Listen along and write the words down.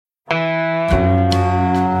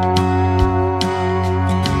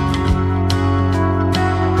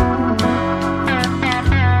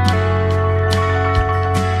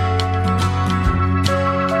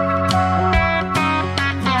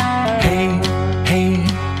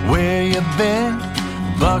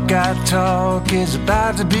Buckeye Talk is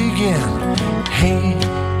about to begin. Hey,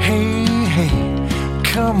 hey, hey,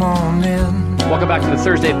 come on in. Welcome back to the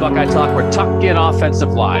Thursday Buckeye Talk. We're talking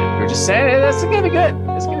offensive line. We're just saying, hey, this is going to be good.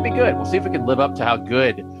 It's going to be good. We'll see if we can live up to how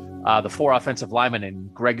good the four offensive linemen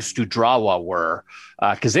and Greg Studrawa were,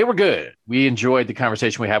 because they were good. We enjoyed the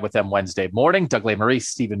conversation we had with them Wednesday morning. Doug Lesmerises,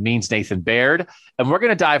 Stephen Means, Nathan Baird. And we're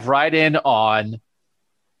going to dive right in on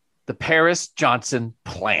the Paris Johnson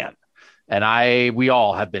plan. And we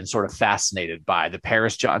all have been sort of fascinated by the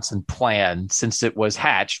Paris Johnson plan since it was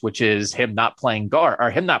hatched, which is him not playing guard, or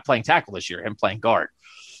him not playing tackle this year, him playing guard.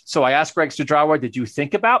 So I asked Greg Studrawa, did you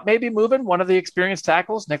think about maybe moving one of the experienced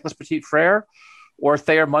tackles, Nicholas Petit-Frere or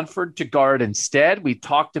Thayer Munford, to guard instead? We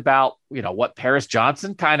talked about, what Paris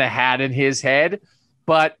Johnson kind of had in his head.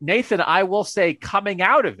 But Nathan, I will say, coming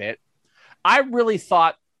out of it, I really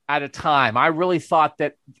thought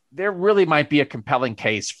that there really might be a compelling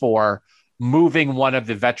case for moving one of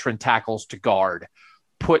the veteran tackles to guard,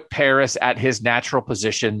 put Paris at his natural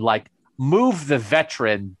position, like move the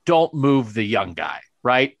veteran, don't move the young guy,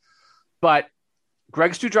 right? But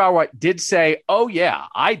Greg Studrawa did say, oh yeah,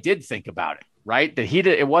 I did think about it, right? That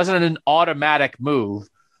it wasn't an automatic move,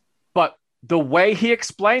 but the way he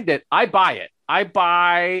explained it, I buy it. I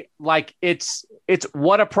buy, like, it's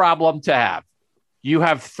what a problem to have. You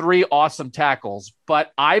have three awesome tackles,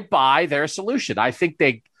 but I buy their solution. I think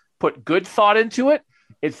they put good thought into it.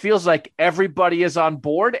 It feels like everybody is on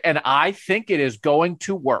board, and I think it is going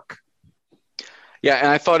to work. Yeah, and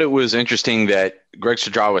I thought it was interesting that Greg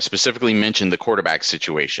Studrawa specifically mentioned the quarterback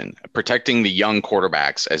situation, protecting the young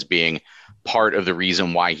quarterbacks as being part of the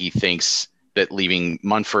reason why he thinks that leaving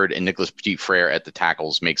Munford and Nicholas Petit-Frere at the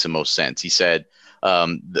tackles makes the most sense. He said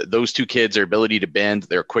those two kids, their ability to bend,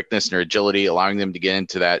 their quickness and their agility, allowing them to get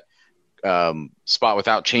into that spot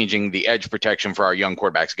without changing the edge protection for our young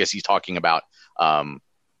quarterbacks. I guess he's talking about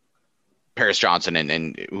Paris Johnson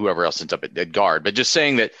and whoever else ends up at guard, but just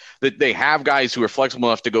saying that they have guys who are flexible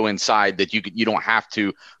enough to go inside, that you don't have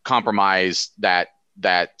to compromise that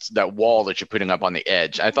wall that you're putting up on the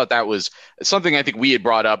edge. I thought that was something I think we had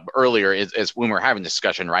brought up earlier as when we were having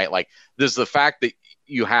discussion, right? Like, there's the fact that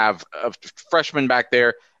you have a freshman back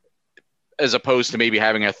there as opposed to maybe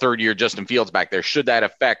having a third-year Justin Fields back there. Should that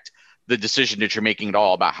affect the decision that you're making at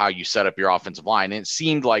all about how you set up your offensive line? And it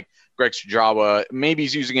seemed like Greg Studrawa, maybe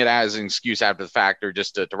he's using it as an excuse after the fact or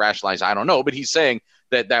just to rationalize, I don't know, but he's saying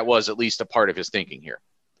that was at least a part of his thinking here.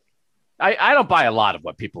 I don't buy a lot of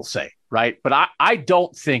what people say, right? But I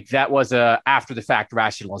don't think that was a after the fact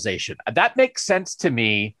rationalization. That makes sense to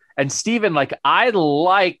me. And Stephen, I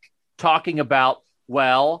like talking about,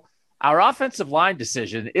 well, our offensive line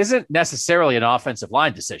decision isn't necessarily an offensive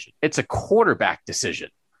line decision. It's a quarterback decision,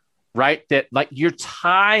 right? That, you're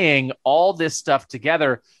tying all this stuff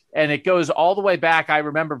together, and it goes all the way back. I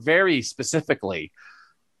remember very specifically,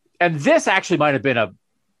 and this actually might have been a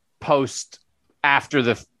post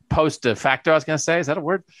de facto, I was going to say, is that a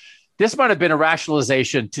word? This might have been a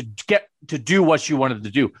rationalization to get to do what you wanted to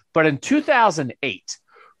do. But in 2008,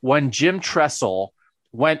 when Jim Tressel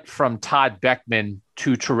went from Todd Beckman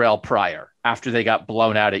to Terrell Pryor after they got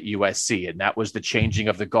blown out at USC, and that was the changing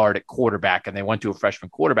of the guard at quarterback, and they went to a freshman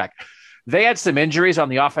quarterback. They had some injuries on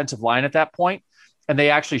the offensive line at that point, and they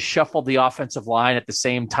actually shuffled the offensive line at the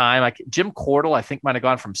same time. Jim Cordell, I think, might have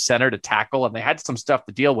gone from center to tackle, and they had some stuff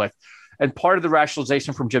to deal with. And part of the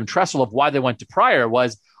rationalization from Jim Tressel of why they went to Pryor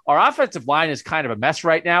was, our offensive line is kind of a mess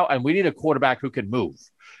right now, and we need a quarterback who can move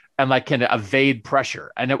and can evade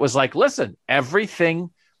pressure. And it was like, listen,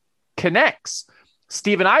 everything connects.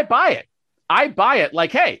 Stephen, I buy it.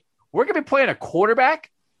 Hey, we're going to be playing a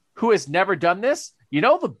quarterback who has never done this.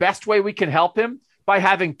 The best way we can help him? By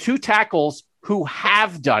having two tackles who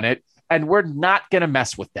have done it, and we're not going to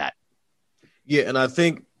mess with that. Yeah, and I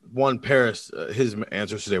think Paris, his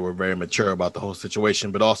answers today were very mature about the whole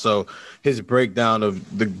situation, but also his breakdown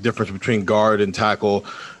of the difference between guard and tackle.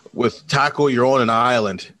 With tackle, you're on an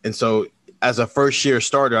island, and so as a first-year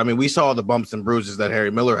starter, we saw the bumps and bruises that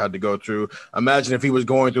Harry Miller had to go through. Imagine if he was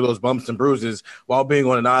going through those bumps and bruises while being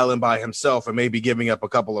on an island by himself and maybe giving up a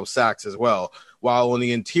couple of sacks as well. While on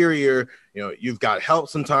the interior, you've got help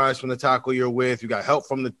sometimes from the tackle you're with. You got help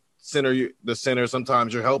from the center.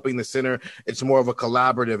 Sometimes you're helping the center. It's more of a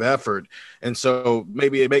collaborative effort. And so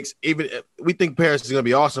maybe it makes, even we think Paris is going to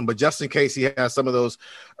be awesome, but just in case he has some of those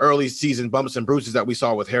early season bumps and bruises that we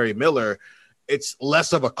saw with Harry Miller, it's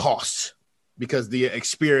less of a cost because the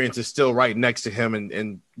experience is still right next to him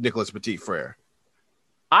and Nicholas Petit-Frere.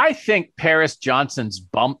 I think Paris Johnson's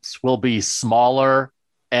bumps will be smaller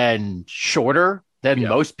and shorter than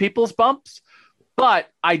most people's bumps. But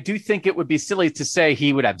I do think it would be silly to say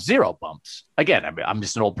he would have zero bumps. Again, I mean, I'm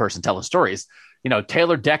just an old person telling stories.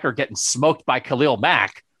 Taylor Decker getting smoked by Khalil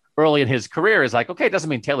Mack early in his career is like, okay, it doesn't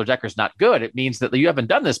mean Taylor Decker's not good. It means that you haven't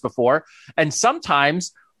done this before. And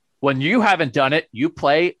sometimes when you haven't done it, you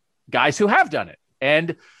play guys who have done it.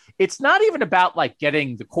 And it's not even about like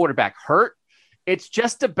getting the quarterback hurt. It's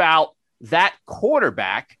just about that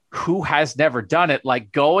quarterback who has never done it,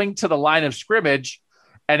 like going to the line of scrimmage.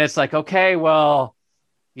 And it's like, okay, well,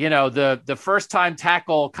 the first time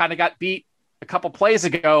tackle kind of got beat a couple plays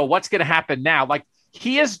ago. What's going to happen now? Like,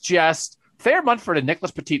 he is just Thayer Munford and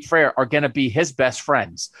Nicholas Petit-Frere are going to be his best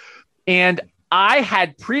friends. And I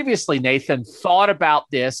had previously, Nathan, thought about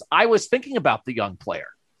this. I was thinking about the young player.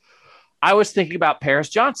 I was thinking about Paris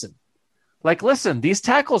Johnson. Like, listen, these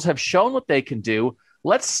tackles have shown what they can do.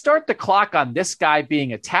 Let's start the clock on this guy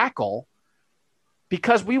being a tackle,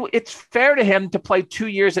 because it's fair to him to play 2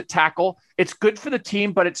 years at tackle. It's good for the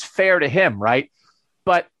team, but it's fair to him, right?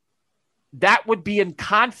 But that would be in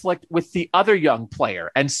conflict with the other young player.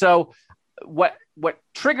 And so what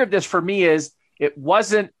triggered this for me is it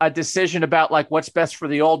wasn't a decision about like what's best for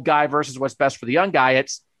the old guy versus what's best for the young guy.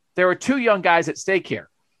 There were two young guys at stake here,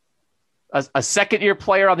 a second-year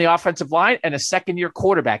player on the offensive line and a second-year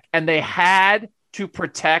quarterback, and they had to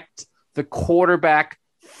protect the quarterback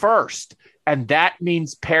first. And that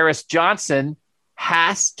means Paris Johnson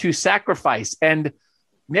has to sacrifice. And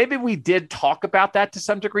maybe we did talk about that to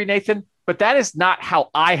some degree, Nathan, but that is not how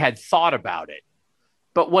I had thought about it.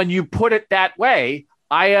 But when you put it that way,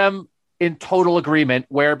 I am in total agreement,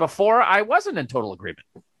 where before I wasn't in total agreement.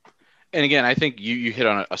 And again, I think you hit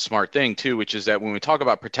on a smart thing too, which is that when we talk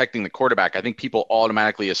about protecting the quarterback, I think people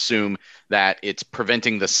automatically assume that it's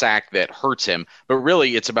preventing the sack that hurts him, but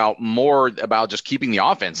really it's more about just keeping the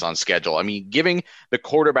offense on schedule. I mean, giving the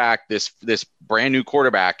quarterback, this brand new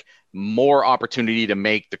quarterback, more opportunity to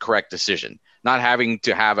make the correct decision, not having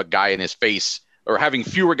to have a guy in his face or having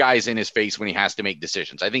fewer guys in his face when he has to make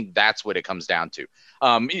decisions. I think that's what it comes down to.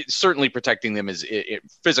 Certainly protecting them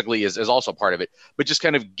physically is also part of it, but just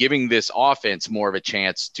kind of giving this offense more of a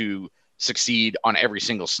chance to succeed on every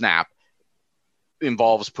single snap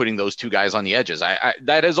involves putting those two guys on the edges.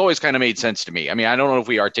 That has always kind of made sense to me. I mean, I don't know if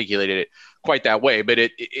we articulated it quite that way, but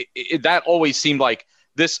that always seemed like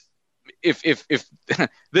this. If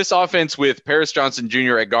this offense with Paris Johnson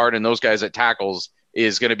Jr. at guard and those guys at tackles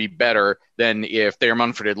is going to be better than if Thayer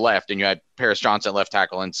Munford had left and you had Paris Johnson left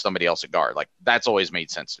tackle and somebody else at guard. Like, that's always made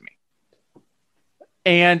sense to me.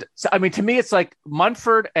 And so, I mean, to me, it's like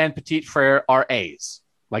Munford and Petit-Frere are A's.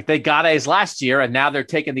 Like, they got A's last year and now they're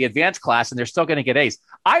taking the advanced class and they're still going to get A's.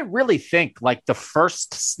 I really think like the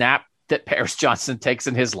first snap that Paris Johnson takes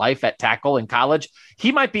in his life at tackle in college,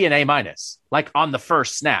 he might be an A-, like on the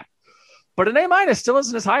first snap. But an A- still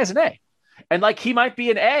isn't as high as an A. And like, he might be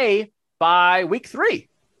an A by week 3,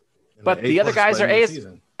 but the other guys are A's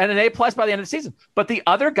and an A+ by the end of the season. But the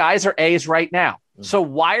other guys are A's right now. Mm-hmm. So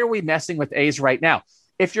why are we messing with A's right now?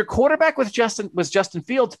 If your quarterback was Justin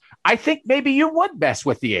Fields, I think maybe you would mess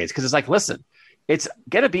with the A's because it's like, listen, it's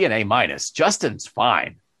going to be an A-. Justin's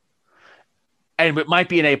fine. And it might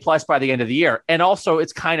be an A+ by the end of the year. And also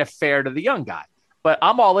it's kind of fair to the young guy. But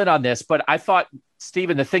I'm all in on this. But I thought,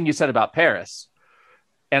 Stephen, the thing you said about Paris,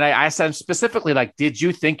 and I asked him specifically, like, did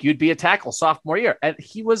you think you'd be a tackle sophomore year? And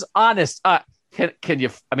he was honest. Can you,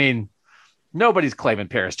 I mean, nobody's claiming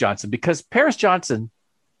Paris Johnson because Paris Johnson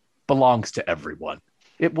belongs to everyone.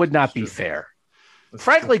 It would not be fair.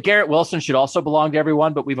 Frankly, Garrett Wilson should also belong to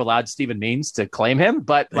everyone, but we've allowed Stephen Means to claim him.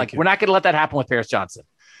 But we're not going to let that happen with Paris Johnson.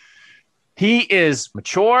 He is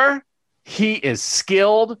mature. He is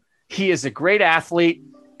skilled. He is a great athlete.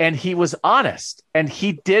 And he was honest, and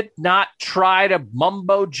he did not try to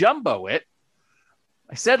mumbo jumbo it.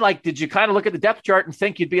 I said, like, did you kind of look at the depth chart and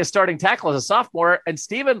think you'd be a starting tackle as a sophomore? And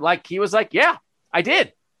Steven, he was like, yeah, I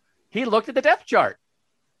did. He looked at the depth chart.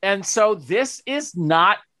 And so this is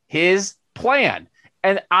not his plan.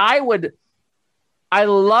 And I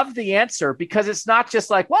love the answer because it's not just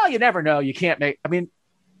like, well, you never know. You can't make, I mean,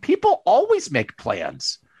 people always make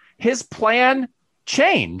plans. His plan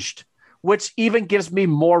changed, which even gives me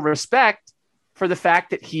more respect for the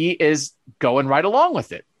fact that he is going right along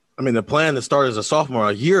with it. I mean, the plan to start as a sophomore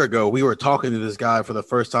a year ago, we were talking to this guy for the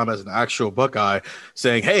first time as an actual Buckeye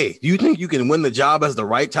saying, hey, do you think you can win the job as the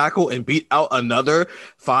right tackle and beat out another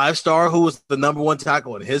 5-star who was the number 1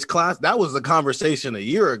 tackle in his class? That was the conversation a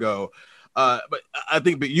year ago. But I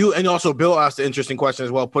think, you and also Bill asked an interesting question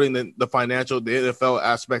as well, putting the financial, the NFL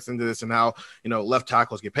aspects into this and how, left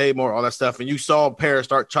tackles get paid more, all that stuff. And you saw Paris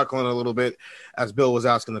start chuckling a little bit as Bill was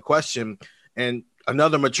asking the question. And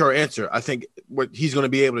another mature answer. I think what he's going to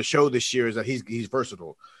be able to show this year is that he's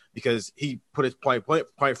versatile, because he put his point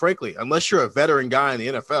frankly, unless you're a veteran guy in the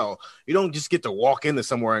NFL, you don't just get to walk into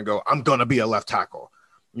somewhere and go, I'm going to be a left tackle.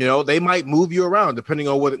 You know, they might move you around depending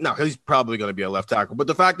on what. Now, he's probably going to be a left tackle, but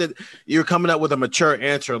the fact that you're coming up with a mature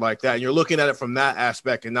answer like that, and you're looking at it from that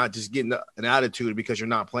aspect and not just getting an attitude because you're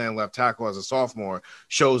not playing left tackle as a sophomore,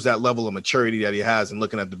 shows that level of maturity that he has and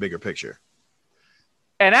looking at the bigger picture.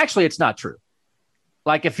 And actually, it's not true.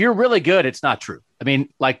 Like, if you're really good, it's not true. I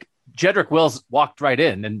mean, like, Jedrick Wills walked right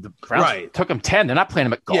in, and the Browns took him 10. They're not playing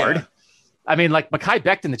him at guard. Yeah. I mean, like Mekhi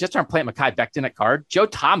Becton, they just aren't playing Mekhi Becton at guard. Joe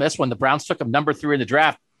Thomas, when the Browns took him number 3 in the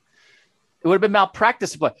draft, it would have been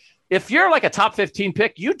malpractice. But if you're like a top 15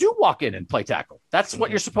 pick, you do walk in and play tackle. That's what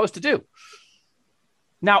you're supposed to do.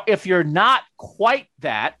 Now, if you're not quite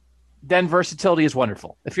that, then versatility is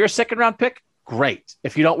wonderful. If you're a second-round pick, great.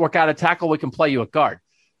 If you don't work out at tackle, we can play you at guard.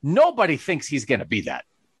 Nobody thinks he's going to be that,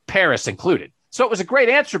 Paris included. So it was a great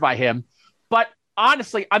answer by him. But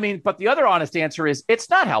honestly, but the other honest answer is it's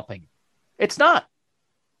not helping. It's not.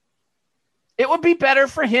 It would be better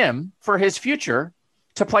for him, for his future,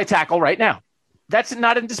 to play tackle right now. That's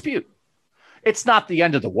not in dispute. It's not the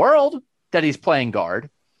end of the world that he's playing guard.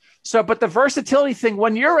 So, but the versatility thing,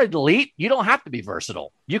 when you're elite, you don't have to be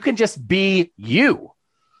versatile. You can just be you,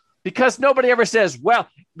 because nobody ever says, well,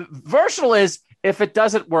 versatile is if it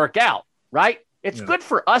doesn't work out, right? It's good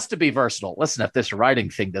for us to be versatile. Listen, if this writing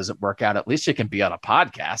thing doesn't work out, at least you can be on a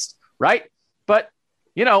podcast, right? But,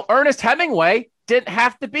 you know, Ernest Hemingway didn't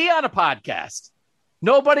have to be on a podcast.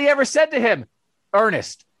 Nobody ever said to him,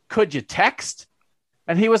 Ernest, could you text?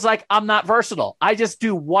 And he was like, I'm not versatile. I just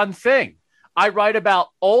do one thing. I write about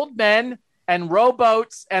old men and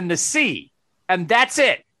rowboats and the sea, and that's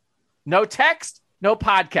it. No text, no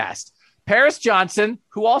podcast. Paris Johnson,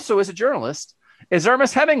 who also is a journalist, is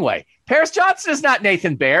Ernest Hemingway. Paris Johnson is not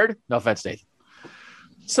Nathan Baird. No offense, Nathan.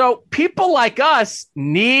 So people like us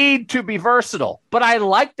need to be versatile. But I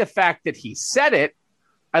like the fact that he said it.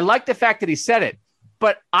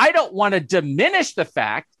 But I don't want to diminish the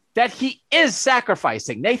fact that he is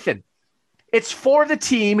sacrificing. Nathan, it's for the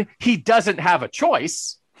team. He doesn't have a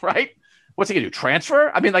choice, right? What's he going to do?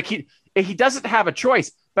 Transfer? I mean, like he doesn't have a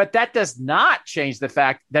choice. But that does not change the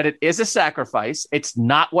fact that it is a sacrifice. It's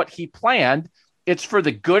not what he planned. It's for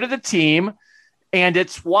the good of the team. And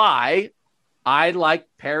it's why I like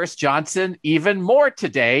Paris Johnson even more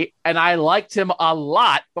today. And I liked him a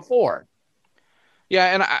lot before. Yeah,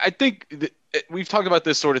 and I think we've talked about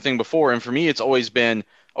this sort of thing before. And for me, it's always been,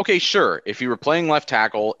 okay, sure, if you were playing left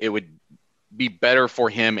tackle, it would be better for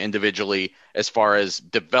him individually as far as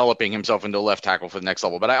developing himself into a left tackle for the next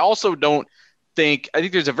level. But I also don't think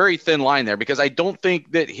there's a very thin line there, because I don't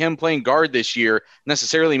think that him playing guard this year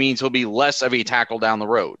necessarily means he'll be less of a tackle down the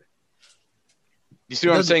road. You see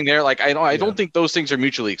what I'm saying there? Like, I don't think those things are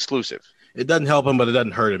mutually exclusive. It doesn't help him, but it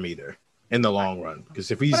doesn't hurt him either in the long run. Because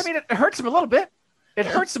if he's, it hurts him a little bit. It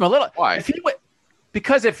hurts him a little. Why?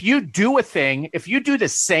 Because if you do the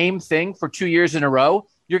same thing for 2 years in a row,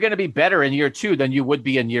 you're going to be better in year 2 than you would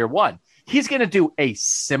be in year 1. He's going to do a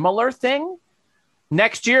similar thing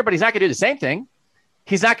next year, but he's not going to do the same thing.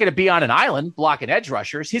 He's not going to be on an island blocking edge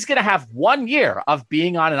rushers. He's going to have 1 year of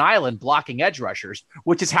being on an island blocking edge rushers,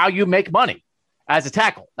 which is how you make money as a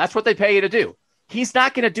tackle. That's what they pay you to do. He's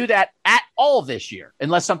not going to do that at all this year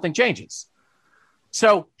unless something changes.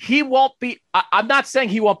 So he won't be, I'm not saying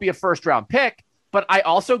he won't be a first-round pick, but I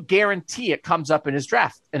also guarantee it comes up in his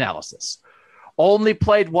draft analysis. Only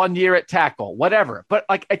played 1 year at tackle, whatever. But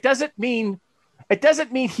like, it doesn't mean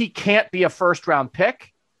he can't be a first-round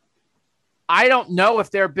pick. I don't know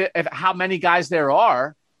if how many guys there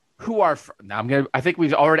are who are. Now I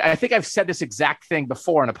think I've said this exact thing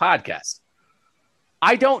before in a podcast.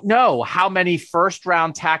 I don't know how many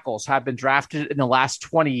first-round tackles have been drafted in the last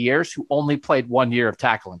 20 years who only played 1 year of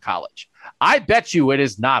tackle in college. I bet you it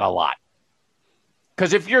is not a lot.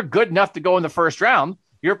 Because if you're good enough to go in the first round,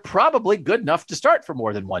 you're probably good enough to start for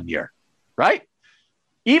more than 1 year, right?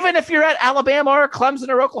 Even if you're at Alabama or Clemson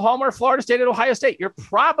or Oklahoma or Florida State or Ohio State, you're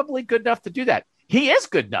probably good enough to do that. He is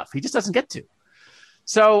good enough. He just doesn't get to.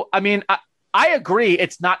 So, I mean, I agree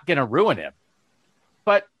it's not going to ruin him.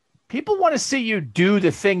 But people want to see you do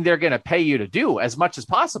the thing they're going to pay you to do as much as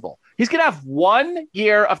possible. He's going to have 1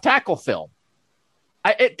 year of tackle film.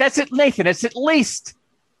 That's it, Nathan. It's at least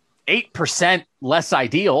 8% less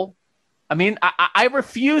ideal. I mean, I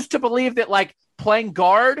refuse to believe that like playing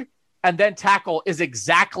guard and then tackle is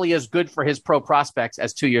exactly as good for his pro prospects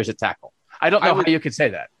as 2 years at tackle. I don't know how you could say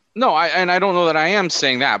that. No, I don't know that I am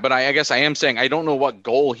saying that, but I guess I am saying I don't know what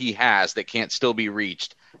goal he has that can't still be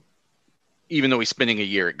reached, even though he's spending a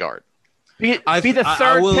year at guard. Be the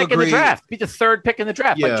third pick in the draft. Be the third pick in the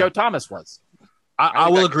draft, like Joe Thomas was. I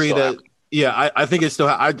will agree that. Yeah, I think it's still.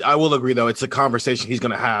 I will agree though. It's a conversation he's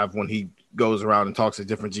going to have when he goes around and talks to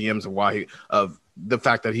different GMs of why of the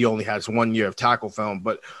fact that he only has 1 year of tackle film,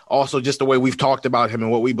 but also just the way we've talked about him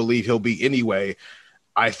and what we believe he'll be anyway.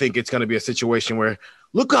 I think it's going to be a situation where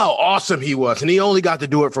look how awesome he was, and he only got to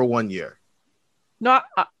do it for 1 year. No,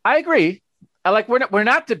 I agree. We're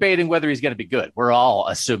not debating whether he's going to be good. We're all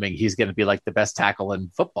assuming he's going to be like the best tackle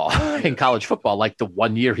in football, in college football, like the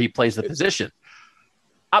 1 year he plays the position.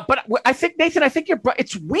 But I think, Nathan,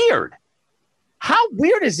 it's weird. How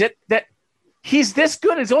weird is it that he's this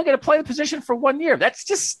good and he's only going to play the position for 1 year? That's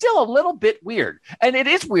just still a little bit weird. And it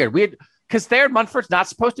is weird because Thayer Munford's not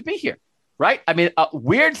supposed to be here, right? I mean,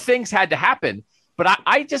 weird things had to happen, but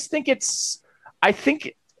I just think it's a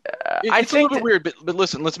little bit weird, but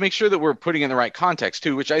listen, let's make sure that we're putting in the right context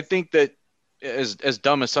too, which I think that as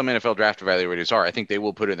dumb as some NFL draft evaluators are, I think they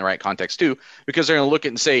will put it in the right context too, because they're going to look at it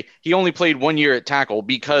and say he only played 1 year at tackle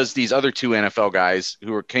because these other two NFL guys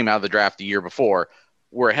who came out of the draft the year before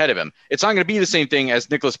were ahead of him. It's not going to be the same thing as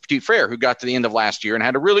Nicholas Petit-Frere, who got to the end of last year and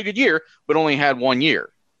had a really good year, but only had 1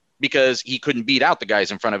 year because he couldn't beat out the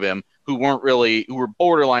guys in front of him who were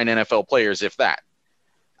borderline NFL players, if that.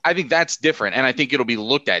 I think that's different, and I think it'll be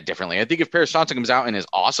looked at differently. I think if Paris Johnson comes out and is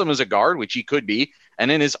awesome as a guard, which he could be, and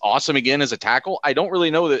then is awesome again as a tackle, I don't really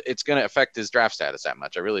know that it's going to affect his draft status that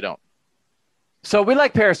much. I really don't. So we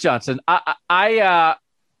like Paris Johnson. Let's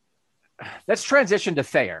transition to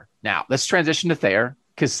Thayer now. Let's transition to Thayer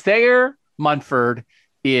because Thayer Munford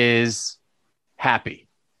is happy.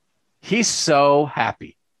 He's so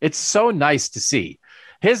happy. It's so nice to see.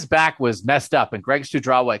 His back was messed up, and Greg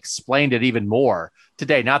Studrawa explained it even more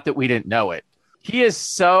today. Not that we didn't know it. He is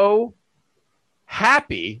so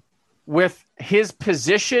happy with his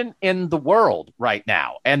position in the world right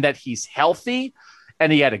now and that he's healthy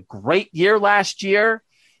and he had a great year last year.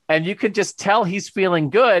 And you can just tell he's feeling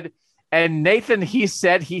good. And Nathan, he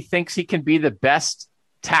said he thinks he can be the best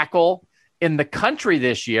tackle in the country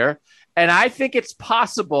this year. And I think it's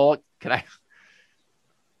possible.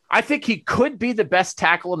 I think he could be the best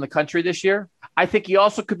tackle in the country this year. I think he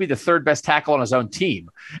also could be the third best tackle on his own team.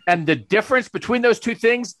 And the difference between those two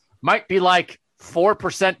things might be like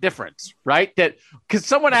 4% difference, right? That because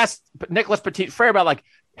someone asked Nicholas Petit-Frere about like,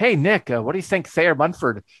 hey, Nick, what do you think Thayer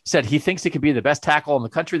Munford said? He thinks he could be the best tackle in the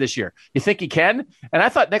country this year. You think he can? And I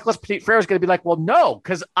thought Nicholas Petit-Frere was going to be like, well, no,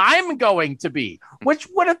 because I'm going to be, which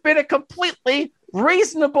would have been a completely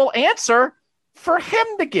reasonable answer for him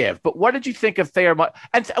to give. But what did you think of Thayer Munford?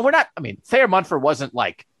 And Thayer Munford wasn't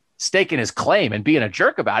like staking his claim and being a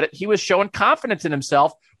jerk about it. He was showing confidence in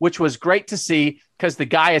himself, which was great to see because the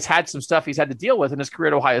guy has had some stuff he's had to deal with in his career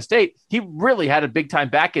at Ohio State. He really had a big time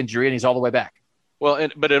back injury and he's all the way back. Well,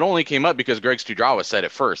 but it only came up because Greg Studrawa said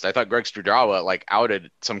it first. I thought Greg Studrawa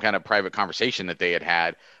outed some kind of private conversation that they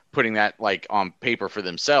had, putting that on paper for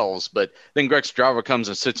themselves. But then Greg Studrawa comes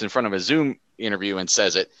and sits in front of a Zoom interview and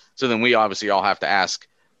says it. So then we obviously all have to ask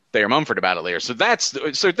Thayer Munford about it later. So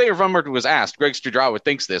Thayer Munford was asked, Greg Studrawa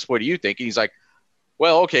thinks this. What do you think? And he's like,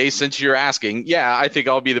 well, okay, since you're asking, yeah, I think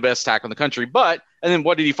I'll be the best tackle in the country. But, and then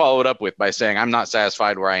what did he follow it up with by saying, I'm not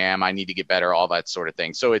satisfied where I am. I need to get better, all that sort of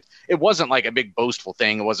thing. So it wasn't like a big boastful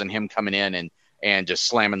thing. It wasn't him coming in and just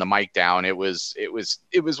slamming the mic down. It was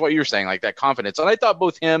what you're saying, like that confidence. And I thought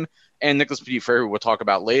both him and Nicholas Petit-Frere, who we'll talk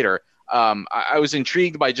about later, I was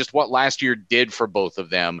intrigued by just what last year did for both of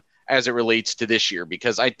them as it relates to this year,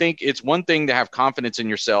 because I think it's one thing to have confidence in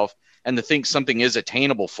yourself and to think something is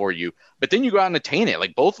attainable for you, but then you go out and attain it.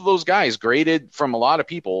 Like both of those guys graded from a lot of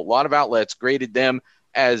people, a lot of outlets graded them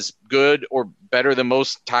as good or better than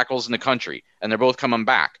most tackles in the country, and they're both coming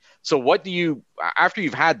back. So what do you, after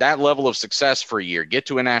you've had that level of success for a year, get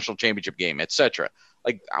to a national championship game, etc.,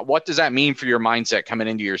 like what does that mean for your mindset coming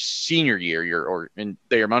into your senior year, or in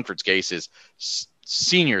Thayer Munford's case is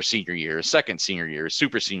senior year, second senior year,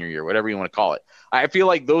 super senior year, whatever you want to call it. I feel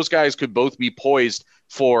like those guys could both be poised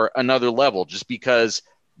for another level just because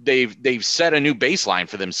they've set a new baseline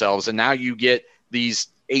for themselves, and now you get these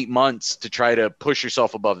 8 months to try to push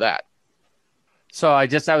yourself above that. So I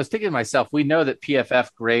was thinking to myself, we know that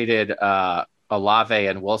PFF graded Olave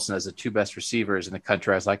and Wilson as the two best receivers in the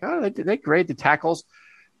country. I was like, oh, they grade the tackles.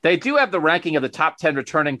 They do have the ranking of the top 10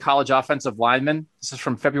 returning college offensive linemen. This is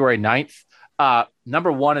from February 9th.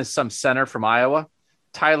 Number one is some center from Iowa,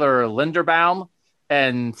 Tyler Linderbaum,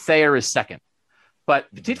 and Thayer is second.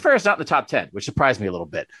 But Petit-Frere is not in the top 10, which surprised me a little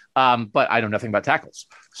bit. But I know nothing about tackles,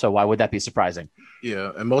 so why would that be surprising?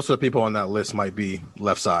 Yeah, and most of the people on that list might be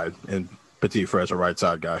left side, and Petit-Frere is a right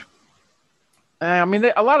side guy. I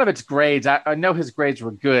mean, a lot of it's grades. I know his grades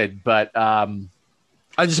were good, but I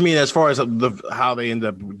just mean as far as how they end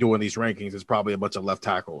up doing these rankings, it's probably a bunch of left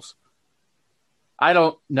tackles. I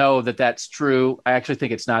don't know that that's true. I actually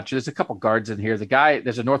think it's not true. There's a couple guards in here.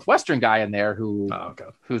 There's a Northwestern guy in there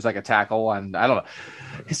who's like a tackle, and I don't know.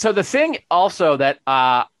 So the thing also that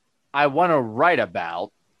I want to write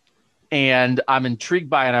about, and I'm intrigued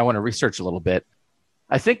by, and I want to research a little bit.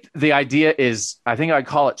 I think the idea is, I think I'd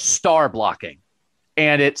call it star blocking.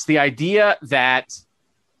 And it's the idea that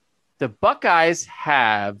the Buckeyes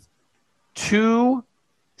have 2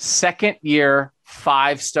 second-year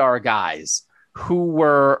 5-star guys who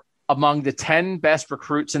were among the 10 best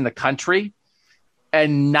recruits in the country,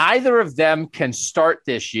 and neither of them can start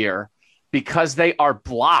this year because they are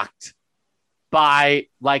blocked by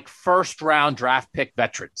like first-round draft pick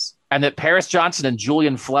veterans, and that Paris Johnson and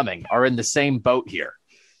Julian Fleming are in the same boat here.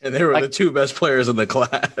 And they were the 2 best players in the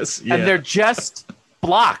class. Yeah. And they're just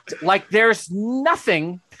blocked. Like there's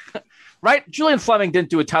nothing, right? Julian Fleming didn't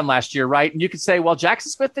do a ton last year, right? And you could say, well, Jackson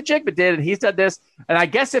Smith-Njigba did, and he's done this. And I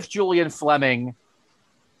guess if Julian Fleming,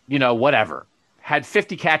 whatever, had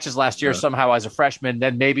 50 catches last year somehow as a freshman,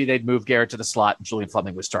 then maybe they'd move Garrett to the slot and Julian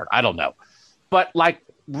Fleming would start. I don't know. But like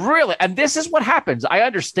really, and this is what happens. I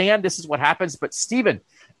understand this is what happens, but Stephen,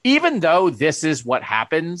 even though this is what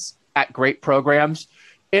happens at great programs,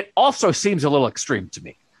 it also seems a little extreme to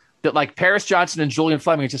me that like Paris Johnson and Julian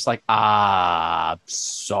Fleming are just like,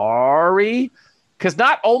 sorry. Because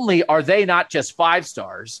not only are they not just 5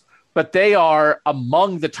 stars, but they are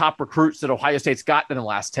among the top recruits that Ohio State's gotten in the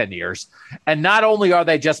last 10 years. And not only are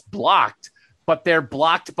they just blocked, but they're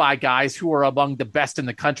blocked by guys who are among the best in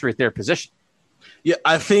the country at their position. Yeah,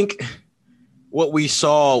 I think what we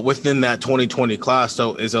saw within that 2020 class,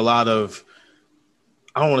 though, is a lot of,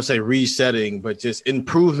 I don't want to say resetting, but just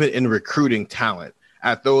improvement in recruiting talent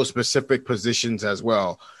at those specific positions as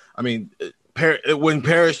well. I mean, when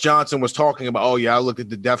Paris Johnson was talking about, I looked at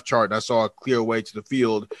the depth chart and I saw a clear way to the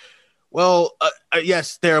field. Well,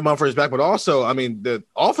 yes, Thayer Munford is back, but also, I mean, the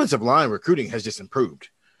offensive line recruiting has just improved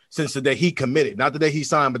since the day he committed. Not the day he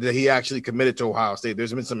signed, but the day he actually committed to Ohio State.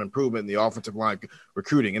 There's been some improvement in the offensive line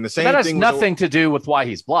recruiting. And the same thing has nothing to do with why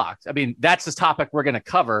he's blocked. I mean, that's the topic we're going to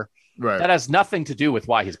cover. Right. That has nothing to do with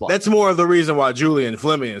why he's blocked. That's more of the reason why Julian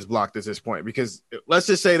Fleming is blocked at this point, because let's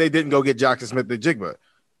just say they didn't go get Jackson Smith-Njigba,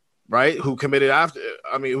 right? Who committed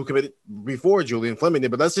before Julian Fleming did,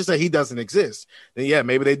 but let's just say he doesn't exist. Then yeah,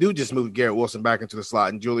 maybe they do just move Garrett Wilson back into the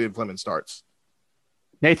slot and Julian Fleming starts.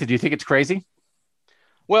 Nathan, do you think it's crazy?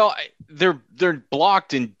 Well, they're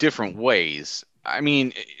blocked in different ways. I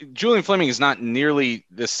mean, Julian Fleming is not nearly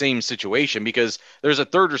the same situation because there's a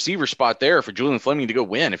third receiver spot there for Julian Fleming to go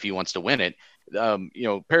win if he wants to win it.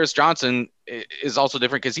 Paris Johnson is also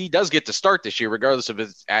different because he does get to start this year, regardless of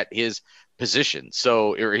at his position.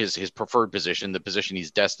 So, or his preferred position, the position he's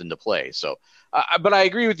destined to play. So, but I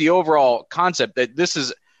agree with the overall concept that this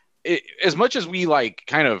is, as much as we like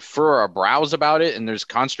kind of furrow our brows about it and there's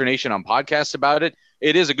consternation on podcasts about it,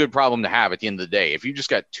 it is a good problem to have at the end of the day. If you just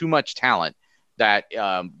got too much talent that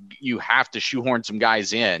you have to shoehorn some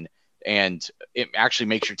guys in and it actually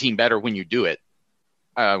makes your team better when you do it,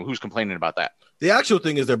 who's complaining about that? The actual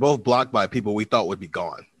thing is they're both blocked by people we thought would be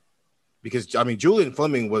gone. Because, I mean, Julian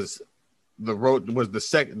Fleming was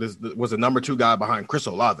the number 2 guy behind Chris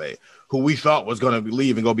Olave, who we thought was going to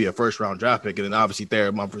leave and go be a first-round draft pick. And then obviously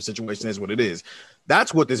Thayer Munford's situation is what it is.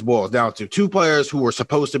 That's what this boils down to. 2 players who were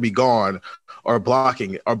supposed to be gone are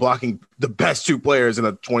blocking the best 2 players in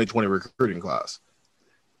the 2020 recruiting class.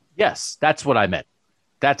 Yes, that's what I meant.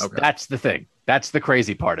 That's the thing. That's the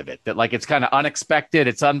crazy part of it. That like it's kind of unexpected,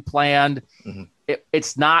 it's unplanned. Mm-hmm.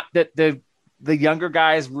 It's not that the younger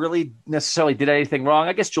guys really necessarily did anything wrong.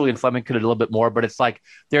 I guess Julian Fleming could have a little bit more, but it's like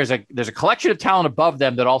there's a collection of talent above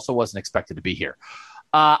them that also wasn't expected to be here.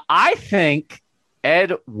 I think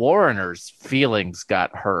Ed Warrener's feelings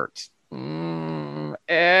got hurt.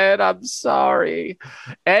 Ed, I'm sorry.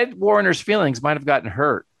 Ed Warrener's feelings might have gotten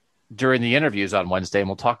hurt during the interviews on Wednesday, and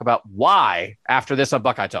we'll talk about why after this on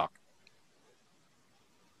Buckeye Talk.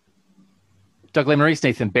 Doug Lesmerises,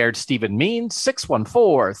 Nathan Baird, Stephen Means,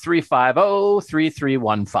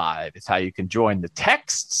 614-350-3315 is how you can join the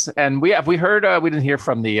texts. And we heard, we didn't hear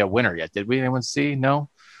from the winner yet. Did we? Anyone see? No?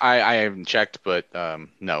 I haven't checked, but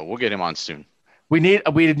no, we'll get him on soon. We need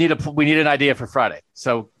an idea for Friday.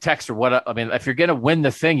 So Texter, if you're going to win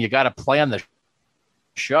the thing, you got to plan the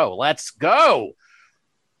show. Let's go.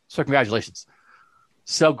 So congratulations.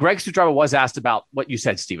 So Greg Studrawa was asked about what you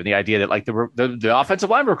said, Stephen, the idea that like the offensive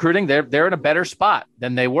line recruiting, they're in a better spot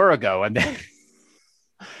than they were ago. And then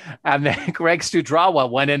Greg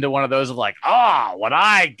Studrawa went into one of those of like, what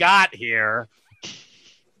I got here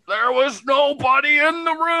there was nobody in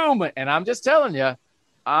the room. And I'm just telling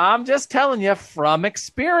you from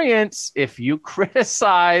experience, if you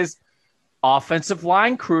criticize offensive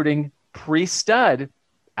line recruiting pre-stud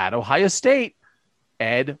at Ohio State,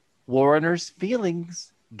 Ed Warner's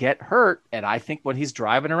feelings get hurt. And I think when he's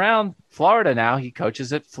driving around Florida now, he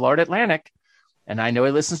coaches at Florida Atlantic, and I know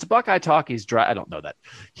he listens to Buckeye Talk. I don't know that.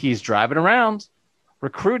 He's driving around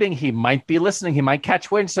recruiting. He might be listening. He might catch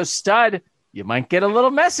wind. So Stud, you might get a little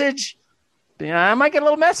message. I might get a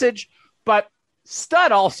little message, but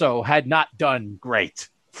Stud also had not done great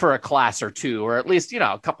for a class or two, or at least,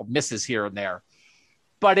 a couple misses here and there.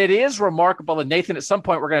 But it is remarkable. And Nathan, at some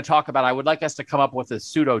point we're going to talk about, I would like us to come up with a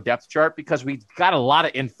pseudo depth chart because we got a lot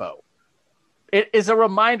of info. It is a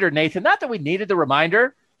reminder, Nathan, not that we needed the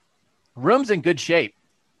reminder. Room's in good shape.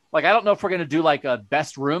 Like, I don't know if we're going to do like a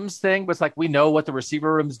best rooms thing, but it's like, we know what the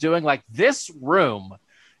receiver room's doing. Like, this room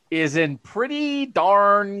is in pretty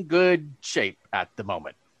darn good shape at the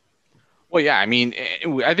moment. Well, yeah, I mean,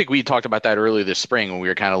 I think we talked about that earlier this spring when we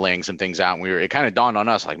were kind of laying some things out, and it kind of dawned on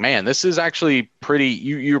us like, man, this is actually pretty,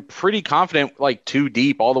 you're pretty confident, like 2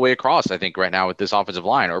 deep all the way across, I think, right now with this offensive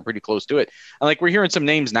line, or pretty close to it. And like, we're hearing some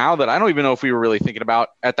names now that I don't even know if we were really thinking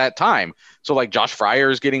about at that time. So like Josh Fryer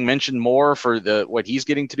is getting mentioned more for what he's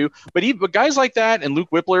getting to do, but guys like that and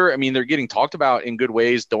Luke Whippler, I mean, they're getting talked about in good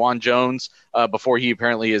ways. DeJuan Jones, before he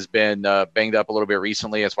apparently has been banged up a little bit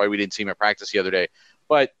recently. That's why we didn't see him at practice the other day.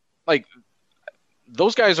 But like,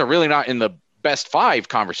 those guys are really not in the best 5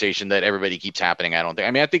 conversation that everybody keeps happening. I don't think.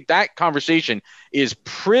 I mean, I think that conversation is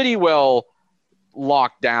pretty well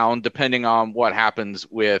locked down, depending on what happens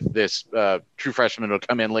with this true freshman who'll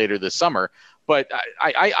come in later this summer. But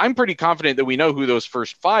I'm pretty confident that we know who those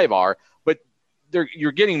first 5 are. But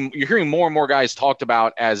you're hearing more and more guys talked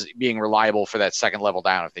about as being reliable for that second level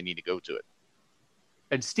down if they need to go to it.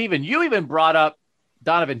 And Steven, you even brought up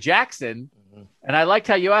Donovan Jackson. And I liked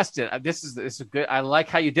how you asked it. This is good. I like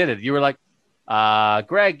how you did it. You were like,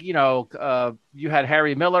 Greg, you had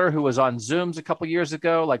Harry Miller, who was on Zooms a couple years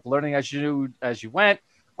ago, like learning as you went.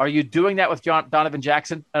 Are you doing that with Donovan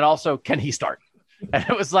Jackson? And also, can he start? And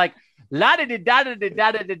it was like, la da da da da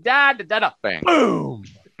da da da da da, boom.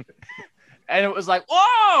 And it was like,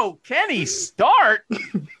 whoa, can he start?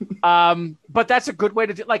 But that's a good way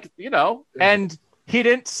to do, and he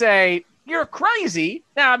didn't say, you're crazy.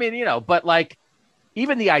 Now, I mean, but like,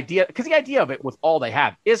 even the idea, because the idea of it with all they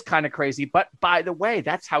have is kind of crazy. But by the way,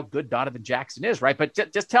 that's how good Donovan Jackson is, right? But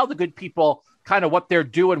just tell the good people kind of what they're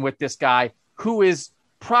doing with this guy, who is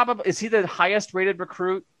he the highest rated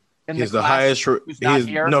recruit in he's the the class? highest. Who's not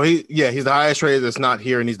here? No, he's the highest rated that's not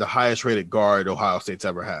here, and he's the highest rated guard Ohio State's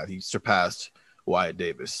ever had. He surpassed Wyatt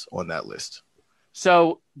Davis on that list.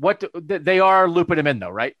 So they are looping him in though,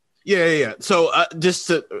 right? Yeah. So just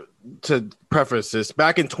to preface this,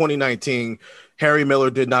 back in 2019, Harry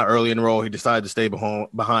Miller did not early enroll. He decided to stay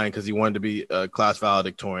behind because he wanted to be a class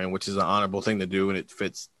valedictorian, which is an honorable thing to do, and it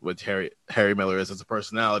fits what Harry Miller is as a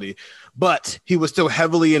personality. But he was still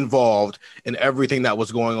heavily involved in everything that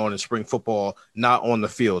was going on in spring football, not on the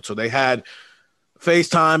field. So they had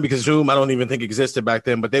FaceTime, because Zoom I don't even think existed back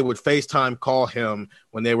then, but they would FaceTime call him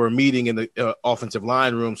when they were meeting in the offensive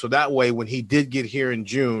line room. So that way, when he did get here in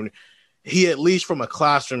June, he, at least from a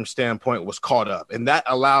classroom standpoint, was caught up. And that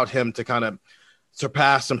allowed him to kind of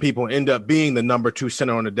surpass some people and end up being the number 2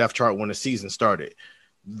 center on the depth chart when the season started.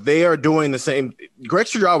 They are doing the same. Greg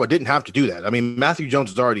Studrawa didn't have to do that. I mean, Matthew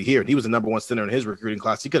Jones was already here, and he was the number 1 center in his recruiting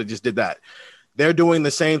class. He could have just did that. They're doing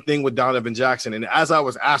the same thing with Donovan Jackson. And as I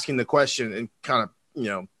was asking the question and kind of,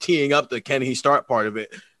 teeing up the can he start part of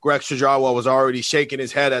it, Greg Studrawa was already shaking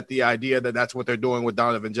his head at the idea that that's what they're doing with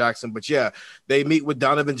Donovan Jackson. But yeah, they meet with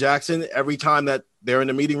Donovan Jackson every time that they're in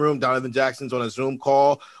the meeting room. Donovan Jackson's on a Zoom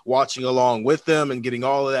call, watching along with them and getting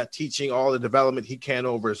all of that teaching, all the development he can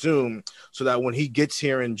over Zoom, so that when he gets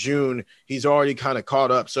here in June, he's already kind of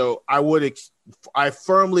caught up. So I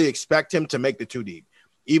firmly expect him to make the 2 deep,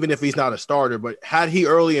 even if he's not a starter. But had he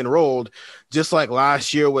early enrolled, just like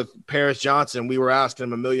last year with Paris Johnson, we were asking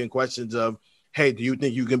him a million questions of, hey, do you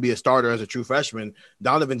think you can be a starter as a true freshman?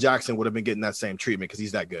 Donovan Jackson would have been getting that same treatment because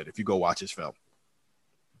he's that good if you go watch his film.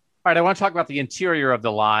 All right, I want to talk about the interior of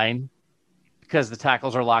the line because the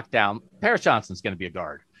tackles are locked down. Paris Johnson's going to be a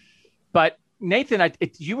guard. But Nathan,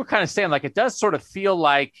 you were kind of saying, like, it does sort of feel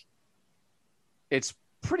like it's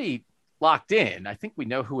pretty locked in. I think we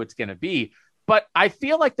know who it's going to be. But I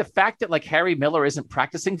feel like the fact that, like, Harry Miller isn't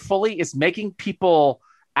practicing fully is making people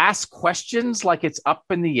ask questions like it's up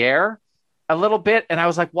in the air a little bit. And I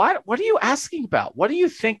was like, what are you asking about? What do you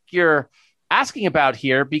think you're asking about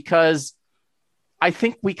here? Because I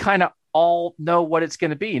think we kind of all know what it's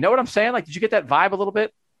going to be. You know what I'm saying? Like, did you get that vibe a little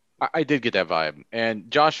bit? I did get that vibe.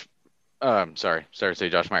 And sorry to say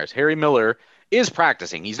Josh Myers. Harry Miller is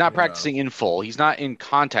practicing. He's not practicing in full. He's not in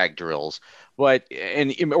contact drills, or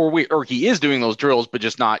he is doing those drills, but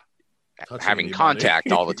just not having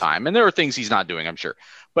contact all the time. And there are things he's not doing, I'm sure.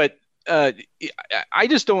 But I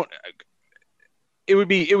just don't. It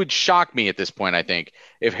would shock me at this point, I think,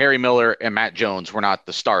 if Harry Miller and Matt Jones were not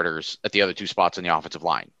the starters at the other two spots on the offensive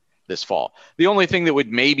line this fall. The only thing that would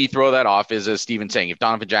maybe throw that off is, as Steven's saying, if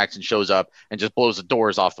Donovan Jackson shows up and just blows the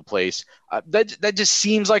doors off the place. That just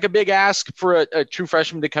seems like a big ask for a true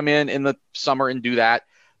freshman to come in the summer and do that.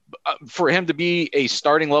 For him to be a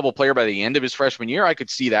starting level player by the end of his freshman year, I could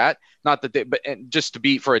see that. Not that but just to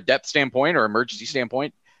be for a depth standpoint or emergency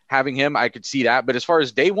standpoint, having him, I could see that. But as far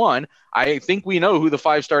as day one, I think we know who the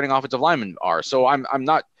 5 starting offensive linemen are. So I'm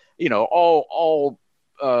not, all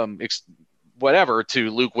whatever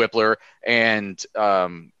to Luke Whippler and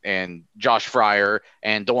Josh Fryer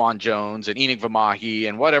and DeJuan Jones and Enoch Vamahi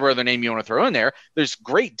and whatever other name you want to throw in there. There's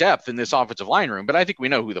great depth in this offensive line room, but I think we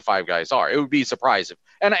know who the 5 guys are. It would be a surprise if,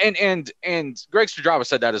 and Greg Studrawa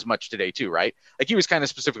said that as much today too, right? Like he was kind of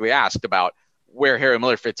specifically asked about where Harry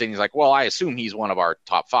Miller fits in. He's like, well, I assume he's one of our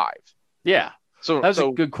top 5. Yeah. So that was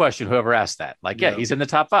a good question. Whoever asked that, he's in the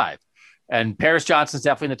top 5. And Paris Johnson's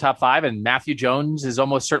definitely in the top 5, and Matthew Jones is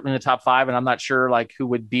almost certainly in the top 5, and I'm not sure who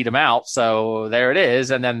would beat him out. So there it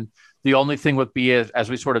is. And then the only thing would be, as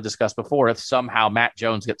we sort of discussed before, if somehow Matt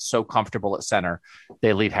Jones gets so comfortable at center,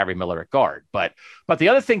 they leave Harry Miller at guard. But the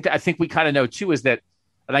other thing that I think we kind of know too is that,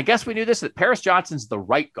 and I guess we knew this, that Paris Johnson's the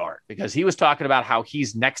right guard, because he was talking about how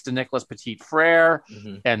he's next to Nicholas Petit-Frere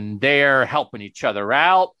and they're helping each other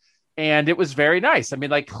out. And it was very nice. I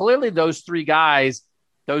mean, clearly those 3 guys,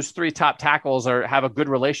 those 3 top tackles have a good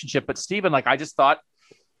relationship. But Steven, I just thought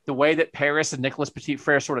the way that Paris and Nicholas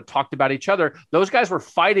Petit-Frere sort of talked about each other, those guys were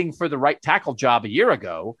fighting for the right tackle job a year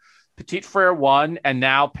ago. Petit-Frere won, and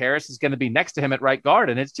now Paris is going to be next to him at right guard.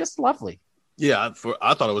 And it's just lovely. Yeah,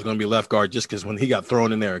 I thought it was going to be left guard just because when he got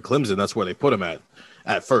thrown in there at Clemson, that's where they put him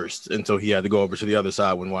at first. And so he had to go over to the other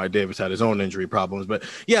side when Wyatt Davis had his own injury problems. But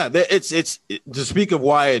yeah, it's to speak of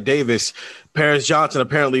Wyatt Davis, Paris Johnson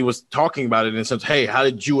apparently was talking about it and said, hey, how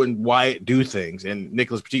did you and Wyatt do things? And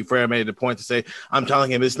Nicholas Petit-Frere made the point to say, I'm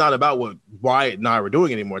telling him it's not about what Wyatt and I were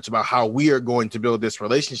doing anymore. It's about how we are going to build this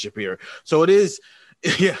relationship here. So it is.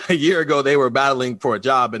 Yeah, a year ago they were battling for a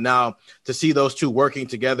job, and now to see those two working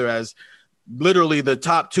together as literally the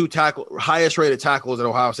top 2 highest rated tackles that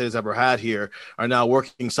Ohio State has ever had here are now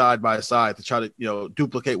working side by side to try to,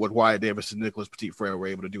 duplicate what Wyatt Davis and Nicholas Petit-Frere were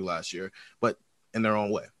able to do last year, but in their own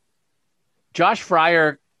way. Josh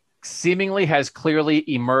Fryer seemingly has clearly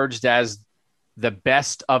emerged as the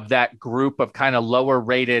best of that group of kind of lower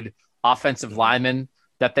rated offensive linemen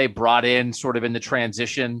that they brought in sort of in the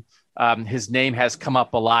transition. His name has come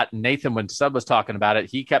up a lot. Nathan, when Sub was talking about it,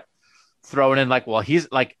 he kept throwing in he's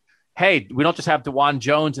hey, we don't just have DeJuan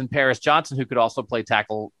Jones and Paris Johnson who could also play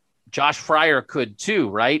tackle. Josh Fryer could too,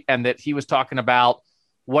 right? And that he was talking about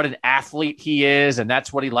what an athlete he is, and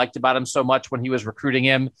that's what he liked about him so much when he was recruiting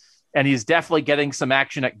him. And he's definitely getting some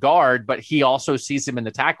action at guard, but he also sees him in the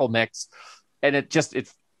tackle mix. And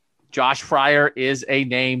Josh Fryer is a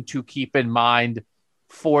name to keep in mind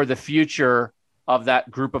for the future of that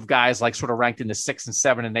group of guys, sort of ranked in the 6 and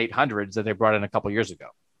 7 and 800s that they brought in a couple years ago.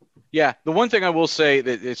 Yeah, the one thing I will say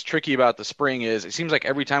that it's tricky about the spring is it seems like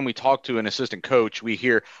every time we talk to an assistant coach, we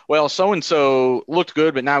hear, well, so-and-so looked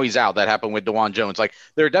good, but now he's out. That happened with DeJuan Jones.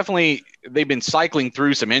 They've been cycling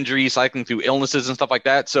through some injuries, cycling through illnesses and stuff like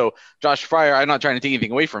that. So Josh Fryer, I'm not trying to take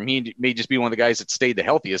anything away from him. He may just be one of the guys that stayed the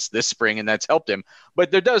healthiest this spring, and that's helped him.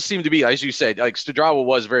 But there does seem to be, as you said, Studrawa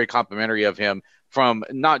was very complimentary of him, from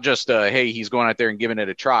not just, hey, he's going out there and giving it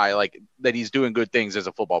a try, that he's doing good things as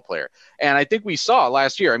a football player. And I think we saw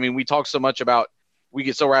last year. I mean, we talk so much about we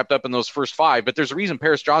get so wrapped up in those first 5, but there's a reason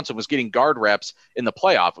Paris Johnson was getting guard reps in the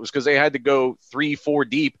playoff. It was because they had to go 3-4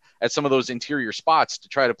 deep at some of those interior spots to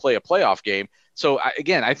try to play a playoff game. So,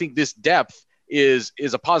 again, I think this depth is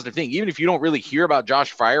a positive thing. Even if you don't really hear about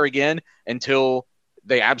Josh Fryer again until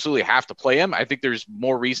they absolutely have to play him, I think there's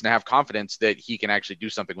more reason to have confidence that he can actually do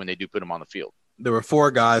something when they do put him on the field. There were 4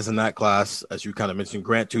 guys in that class, as you kind of mentioned: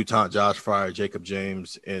 Grant Toutant, Josh Fryer, Jacob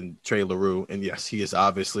James, and Trey LaRue. And yes, he is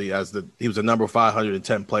obviously, he was a number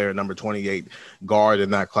 510 player, number 28 guard in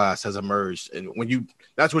that class, has emerged. And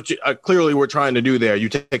that's what you clearly we're trying to do there. You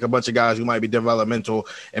take a bunch of guys who might be developmental,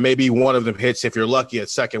 and maybe one of them hits if you're lucky, at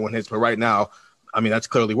second one hits. But right now, I mean, that's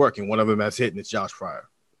clearly working. One of them has hit, and it's Josh Fryer.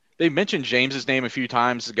 They mentioned James's name a few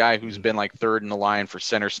times, the guy who's been like third in the line for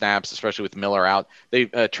center snaps, especially with Miller out.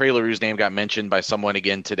 Trey LaRue's name got mentioned by someone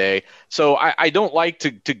again today. So I don't like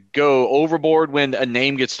to go overboard when a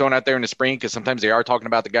name gets thrown out there in the spring, because sometimes they are talking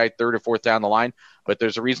about the guy third or fourth down the line. But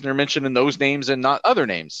there's a reason they're mentioning those names and not other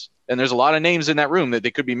names. And there's a lot of names in that room that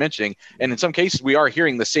they could be mentioning. And in some cases, we are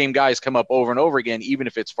hearing the same guys come up over and over again, even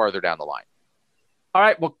if it's farther down the line. All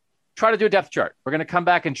right, we'll try to do a depth chart. We're going to come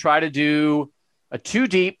back and try to do a 2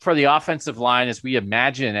 deep for the offensive line as we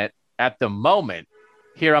imagine it at the moment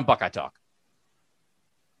here on Buckeye Talk.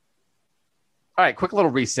 All right, quick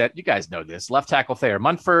little reset. You guys know this. Left tackle Thayer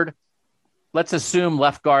Munford. Let's assume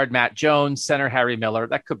left guard Matt Jones, center Harry Miller.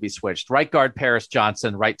 That could be switched. Right guard Paris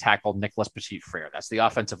Johnson, right tackle Nicholas Petit-Frere. That's the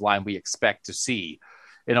offensive line we expect to see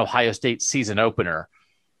in Ohio State's season opener.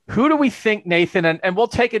 Who do we think, Nathan? And we'll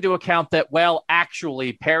take into account that, well,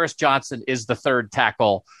 actually, Paris Johnson is the third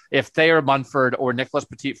tackle. If Thayer Munford or Nicholas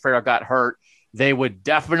Petit-Frere got hurt, they would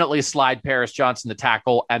definitely slide Paris Johnson to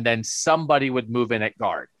tackle, and then somebody would move in at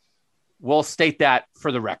guard. We'll state that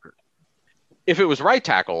for the record. If it was right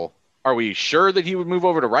tackle, are we sure that he would move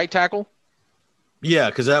over to right tackle? Yeah,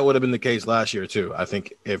 because that would have been the case last year, too. I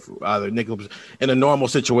think if either Nicholas, in a normal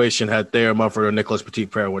situation, had Thayer Munford or Nicholas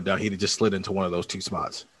Petit-Frere went down, he'd have just slid into one of those 2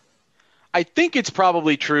 spots. I think it's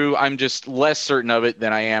probably true. I'm just less certain of it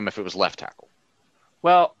than I am if it was left tackle.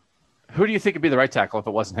 Well, who do you think would be the right tackle if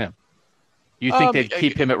it wasn't him? You think they'd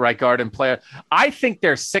keep him at right guard and play? I think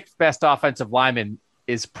their 6th best offensive lineman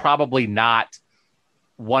is probably not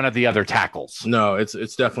one of the other tackles. No,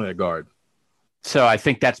 it's definitely a guard. So I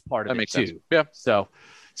think that's part of that it makes too. Sense. Yeah.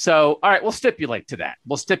 So all right, we'll stipulate to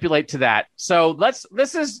that. So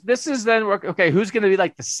this is then okay. Who's going to be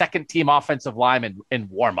like the second team offensive lineman in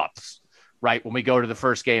warmups, right? When we go to the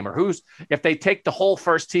first game, or if they take the whole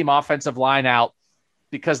first team offensive line out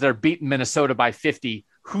because they're beating Minnesota by 50,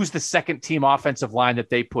 who's the second team offensive line that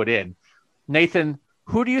they put in? Nathan,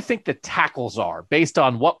 who do you think the tackles are based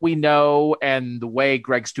on what we know and the way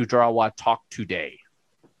Greg Studrawa talked today?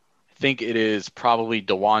 I think it is probably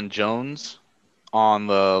DeJuan Jones on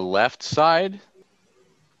the left side.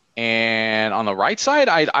 And on the right side,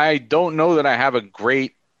 I don't know that I have a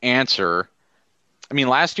great answer. I mean,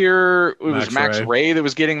 last year it was Max Ray that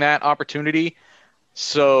was getting that opportunity.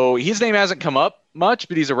 So his name hasn't come up much,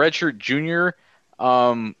 but he's a redshirt junior.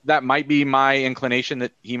 That might be my inclination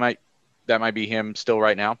that that might be him still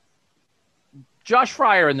right now. Josh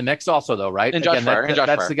Fryer in the mix also, though, right? And Josh Fryer.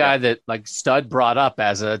 That's the guy that like Stud brought up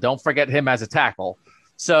don't forget him as a tackle.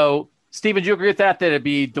 So, Steven, do you agree with that it'd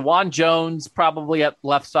be DeJuan Jones probably at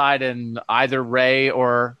left side and either Ray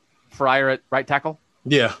or Fryer at right tackle?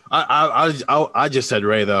 Yeah, I just said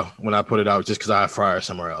Ray, though, when I put it out, just because I have Fryer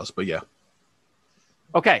somewhere else. But, yeah.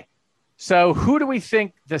 Okay, so who do we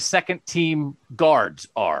think the second team guards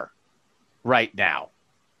are right now,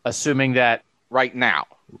 assuming that – right now?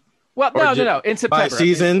 Well, no. In September. By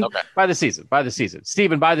season? Okay. By the season.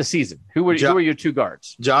 Steven, by the season. Who are your 2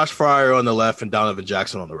 guards? Josh Fryer on the left and Donovan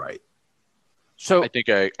Jackson on the right. So I think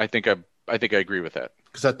I agree with that.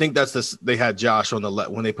 Because I think they had Josh on the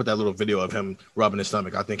left when they put that little video of him rubbing his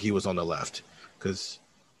stomach. I think he was on the left.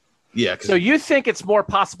 So you think it's more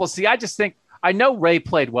possible? See, I just think I know Ray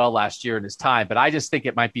played well last year in his time, but I just think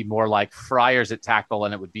it might be more like Fryer's at tackle,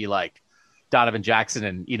 and it would be like Donovan Jackson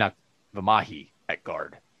and Enoch Vamahi at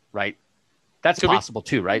guard, right? That's possible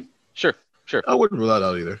too, right? Sure. I wouldn't rule that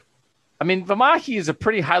out either. I mean, Vamahi is a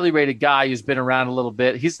pretty highly rated guy who's been around a little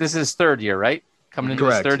bit. This is his 3rd year, right? Coming into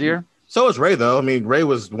his 3rd year. So is Ray, though. I mean, Ray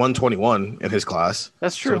was 121 in his class.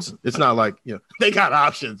 That's true. So it's not like, they got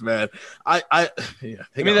options, man. That is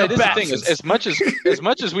the thing. As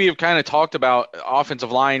much as we have kind of talked about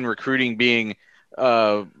offensive line recruiting being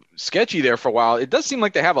sketchy there for a while, it does seem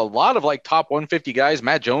like they have a lot of like top 150 guys.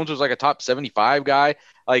 Matt Jones was like a top 75 guy.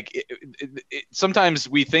 Like sometimes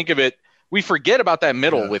we think of it, we forget about that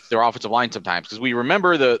middle with their offensive line sometimes because we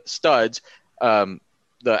remember the studs.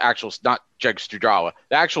 The actual, not Greg Studrawa,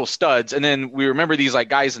 the actual studs, and then we remember these like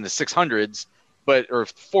guys in the 600s, or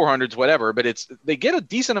 400s, whatever. But they get a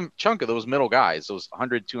decent chunk of those middle guys, those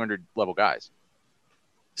 100, 200 level guys.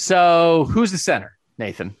 So who's the center,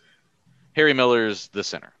 Nathan? Harry Miller's the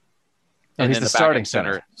center, and he's the starting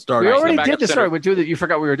center. We already did the start. We do that. You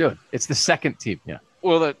forgot we were doing. It's the second team. Yeah.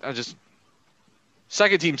 Well,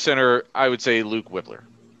 second team center. I would say Luke Whippler.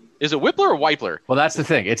 Is it Whippler or Weipler? Well, that's the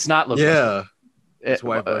thing. It's not Luke. Yeah.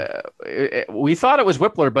 We thought it was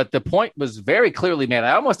Whippler, but the point was very clearly made.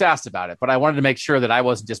 I almost asked about it, but I wanted to make sure that I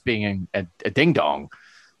wasn't just being a ding dong.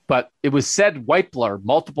 But it was said Whippler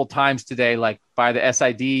multiple times today, like by the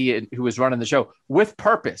SID who was running the show with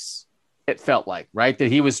purpose. It felt like, right, that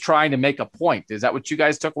he was trying to make a point. Is that what you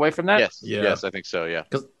guys took away from that? Yes. Yeah. Yes, I think so. Yeah.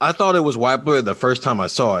 Because I thought it was Whippler the first time I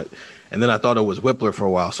saw it, and then I thought it was Whippler for a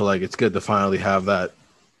while. So like, it's good to finally have that,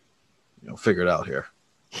 figured out here.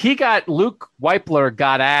 Luke Whippler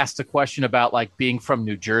got asked a question about like being from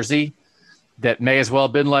New Jersey that may as well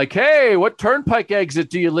have been like, hey, what turnpike exit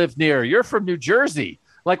do you live near? You're from New Jersey.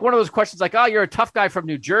 Like one of those questions like, oh, you're a tough guy from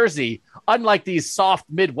New Jersey, unlike these soft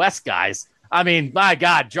Midwest guys. I mean, my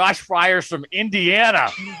God, Josh Fryer's from Indiana.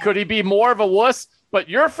 Could he be more of a wuss? But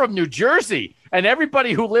you're from New Jersey, and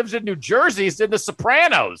everybody who lives in New Jersey is in The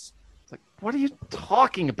Sopranos. It's like, what are you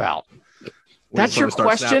talking about? That's your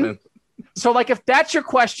question? Snapping. So, like, if that's your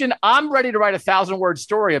question, I'm ready to write a 1,000-word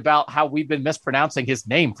story about how we've been mispronouncing his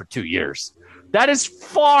name for 2 years. That is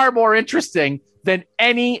far more interesting than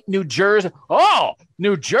any New Jersey. Oh,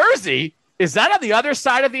 New Jersey? Is that on the other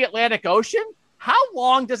side of the Atlantic Ocean? How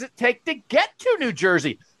long does it take to get to New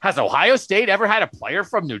Jersey? Has Ohio State ever had a player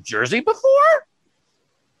from New Jersey before?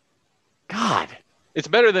 God. It's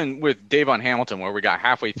better than with Davon Hamilton, where we got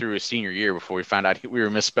halfway through his senior year before we found out we were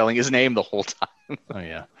misspelling his name the whole time. Oh,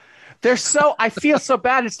 yeah. I feel so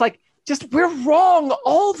bad. It's like, we're wrong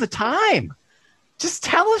all the time. Just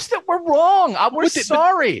tell us that we're wrong. We're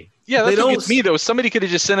sorry. Yeah, that's what gets me, though. Somebody could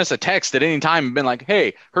have just sent us a text at any time and been like,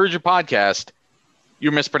 hey, heard your podcast.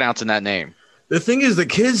 You're mispronouncing that name. The thing is, the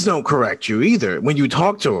kids don't correct you either. When you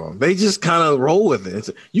talk to them, they just kind of roll with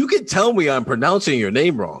it. You can tell me I'm pronouncing your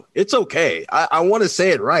name wrong. It's okay. I want to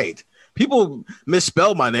say it right. People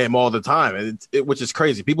misspell my name all the time, which is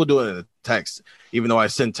crazy. People do it in a text, even though I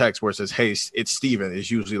send text where it says, hey, it's Steven. It's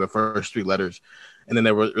usually the first 3 letters. And then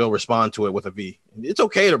they'll respond to it with a V. It's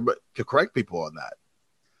okay to correct people on that.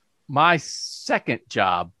 My second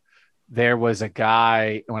job, there was a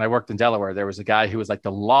guy, when I worked in Delaware, there was a guy who was like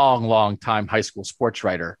the long time high school sports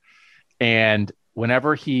writer. And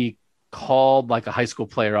whenever he called like a high school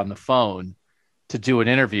player on the phone to do an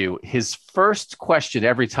interview, his first question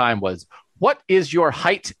every time was, what is your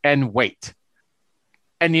height and weight?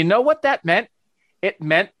 And you know what that meant? It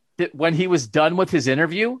meant that when he was done with his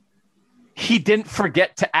interview, he didn't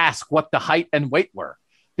forget to ask what the height and weight were.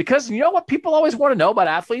 Because you know what people always want to know about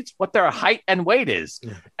athletes? What their height and weight is.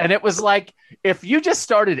 Yeah. And it was like, if you just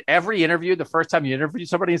started every interview, the first time you interviewed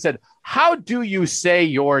somebody and said, how do you say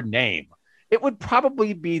your name? It would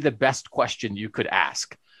probably be the best question you could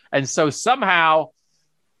ask. And so somehow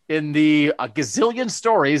in the gazillion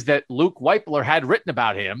stories that Luke Whippler had written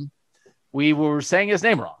about him, we were saying his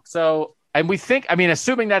name wrong. So, and we think,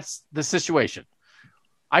 assuming that's the situation,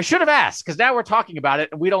 I should have asked, because now we're talking about it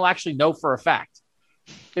and we don't actually know for a fact.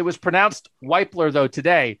 It was pronounced Whippler, though,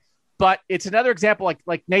 today. But it's another example,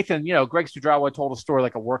 like Nathan, Greg Studrawa told a story,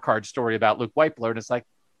 like a work hard story about Luke Whippler. And it's like,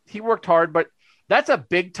 he worked hard, but that's a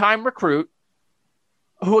big time recruit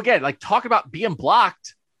who, again, like talk about being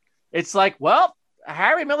blocked. It's like, well,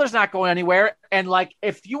 Harry Miller's not going anywhere. And like,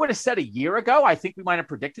 if you would have said a year ago, I think we might have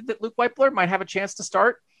predicted that Luke Whippler might have a chance to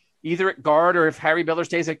start either at guard, or if Harry Miller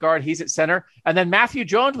stays at guard, he's at center. And then Matthew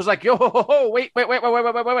Jones was like, wait.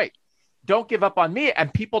 Don't give up on me.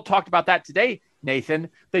 And people talked about that today, Nathan.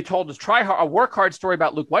 They told us a work hard story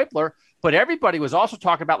about Luke Whippler, but everybody was also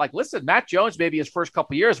talking about like, listen, Matt Jones, maybe his first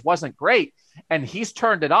couple of years wasn't great, and he's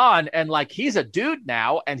turned it on, and like he's a dude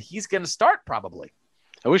now, and he's going to start probably.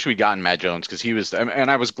 I wish we'd gotten Matt Jones because he was,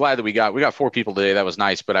 and I was glad that we got 4 people today. That was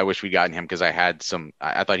nice, but I wish we'd gotten him because I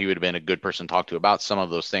thought he would have been a good person to talk to about some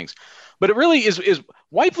of those things. But it really is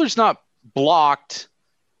Whippler's not blocked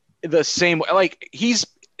the same way. Like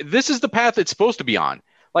this is the path it's supposed to be on.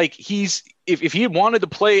 Like if he had wanted to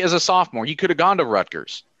play as a sophomore, he could have gone to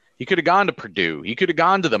Rutgers. He could have gone to Purdue. He could have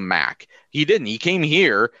gone to the MAC. He didn't. He came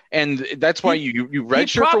here, and that's why you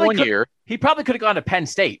redshirt for 1 year. He probably could have gone to Penn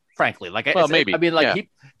State, frankly. Maybe.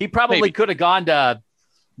 He probably could have gone to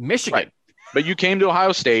Michigan. Right. But you came to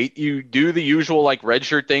Ohio State, you do the usual like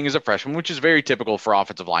redshirt thing as a freshman, which is very typical for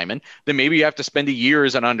offensive linemen. Then maybe you have to spend a year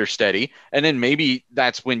as an understudy, and then maybe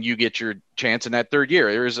that's when you get your chance in that third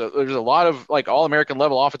year. There's a lot of like All-American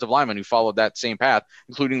level offensive linemen who followed that same path,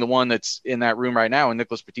 including the one that's in that room right now, and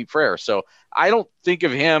Nicholas Petit-Frere. So I don't think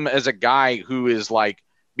of him as a guy who is like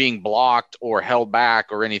being blocked or held back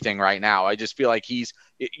or anything right now. I just feel like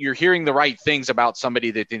you're hearing the right things about somebody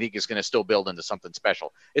that you think is going to still build into something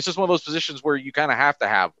special. It's just one of those positions where you kind of have to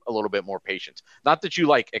have a little bit more patience. Not that you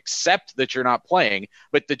like accept that you're not playing,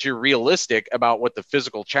 but that you're realistic about what the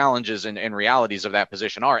physical challenges and realities of that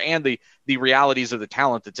position are, and the realities of the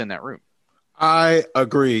talent that's in that room. I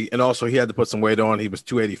agree. And also he had to put some weight on. He was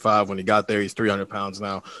 285 when he got there. He's 300 pounds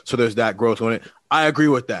now. So there's that growth on it. I agree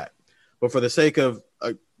with that. But for the sake of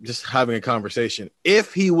just having a conversation,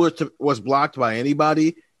 if he was blocked by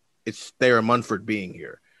anybody, it's Thayer Munford being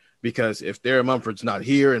here. Because if Thayer Munford's not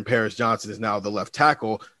here and Paris Johnson is now the left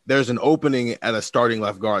tackle, there's an opening at a starting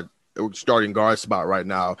guard spot right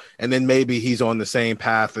now. And then maybe he's on the same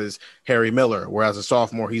path as Harry Miller, where as a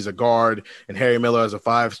sophomore, he's a guard, and Harry Miller as a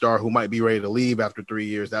 5-star who might be ready to leave after 3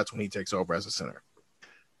 years. That's when he takes over as a center.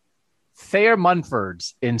 Thayer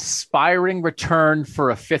Munford's inspiring return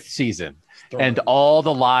for a 5th season and all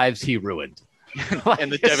the lives he ruined.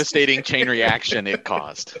 And the devastating chain reaction it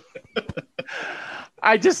caused.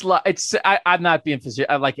 I just love it's. I'm not being facetious.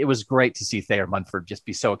 Like, it was great to see Thayer Munford just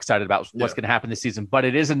be so excited about what's going to happen this season. But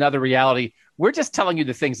it is another reality. We're just telling you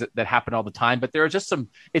the things that happen all the time. But there are just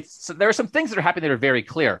there are some things that are happening that are very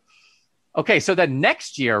clear. Okay, so then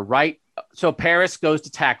next year, right? So Paris goes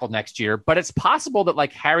to tackle next year, but it's possible that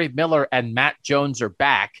like Harry Miller and Matt Jones are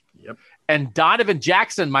back, and Donovan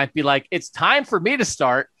Jackson might be like, it's time for me to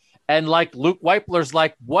start. And like Luke Weipler's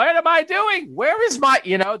like, what am I doing? Where is my,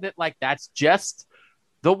 that like, that's just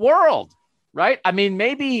the world, right? I mean,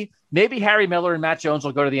 maybe Harry Miller and Matt Jones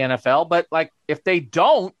will go to the NFL, but like if they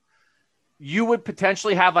don't, you would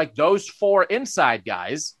potentially have like those 4 inside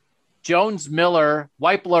guys, Jones, Miller,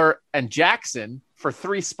 Weipler, and Jackson for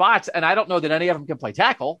 3 spots. And I don't know that any of them can play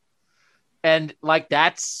tackle. And like,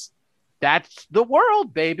 that's the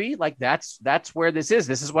world, baby. Like that's where this is.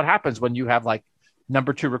 This is what happens when you have like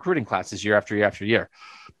number 2 recruiting classes year after year after year.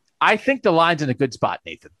 I think the line's in a good spot,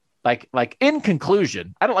 Nathan. Like in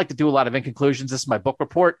conclusion, I don't like to do a lot of in conclusions. This is my book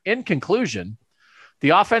report. In conclusion,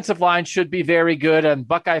 the offensive line should be very good and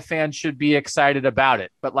Buckeye fans should be excited about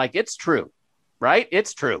it. But like, it's true, right?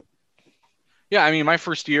 It's true. Yeah. I mean, my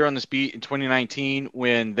first year on this beat in 2019,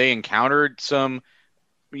 when they encountered some,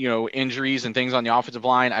 injuries and things on the offensive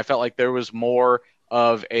line, I felt like there was more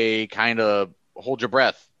of a kind of hold your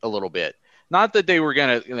breath a little bit. Not that they were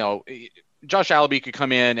going to, Josh Alabi could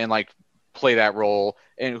come in and like play that role,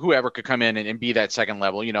 and whoever could come in and be that second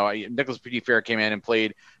level. Nicholas Petit-Frere came in and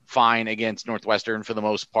played fine against Northwestern for the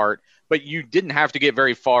most part, but you didn't have to get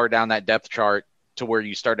very far down that depth chart to where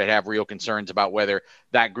you started to have real concerns about whether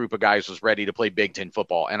that group of guys was ready to play Big Ten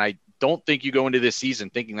football. And I don't think you go into this season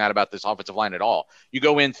thinking that about this offensive line at all. You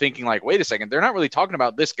go in thinking like, wait a second, they're not really talking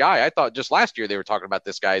about this guy. I thought just last year they were talking about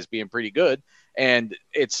this guy as being pretty good. And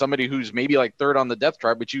it's somebody who's maybe like 3rd on the depth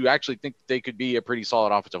chart, but you actually think they could be a pretty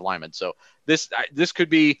solid offensive lineman. So this could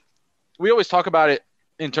be, we always talk about it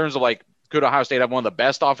in terms of like, could Ohio State have one of the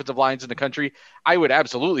best offensive lines in the country? I would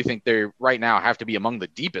absolutely think they right now have to be among the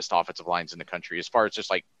deepest offensive lines in the country as far as just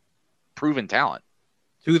like proven talent.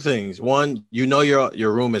 2 things. One,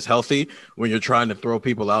 your room is healthy when you're trying to throw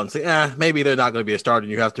people out and say, maybe they're not going to be a starter.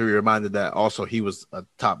 And you have to be reminded that also he was a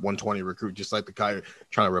top 120 recruit, just like the guy you're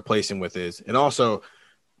trying to replace him with is. And also,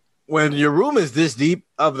 when your room is this deep,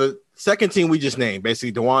 of the second team we just named,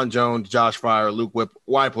 basically DeJuan Jones, Josh Fryer, Luke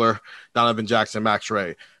Weipler, Donovan Jackson, Max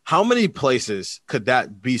Ray, how many places could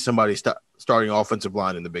that be somebody starting offensive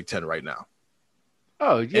line in the Big Ten right now?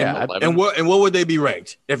 Oh, yeah. And what would they be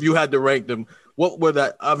ranked if you had to rank them? What would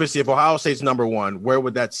that, obviously, if Ohio State's number 1, where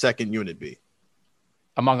would that second unit be?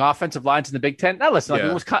 Among offensive lines in the Big Ten? Now, listen,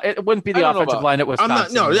 it wouldn't be the offensive line at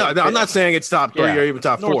Wisconsin. I'm not saying it's top 3 or even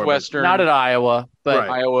top 4. Northwestern. Not at Iowa, but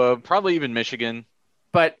right. Iowa, probably even Michigan.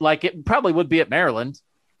 But like, it probably would be at Maryland.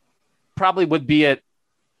 Probably would be at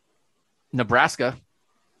Nebraska.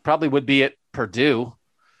 Probably would be at Purdue,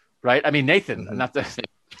 right? I mean, Nathan, not the.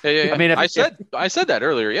 Yeah. I mean, I said that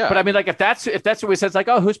earlier, yeah. But I mean, like, if that's what we said, it's like,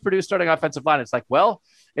 oh, who's Purdue starting offensive line? It's like, well,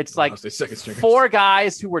 it's like 4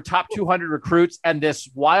 guys who were top 200 recruits and this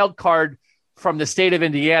wild card from the state of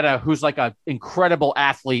Indiana who's like an incredible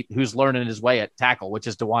athlete who's learning his way at tackle, which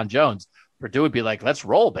is DeJuan Jones. Purdue would be like, let's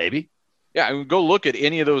roll, baby. Yeah, I mean, go look at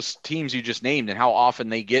any of those teams you just named and how often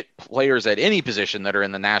they get players at any position that are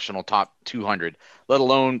in the national top 200, let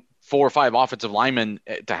alone 4 or 5 offensive linemen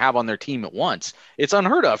to have on their team at once. It's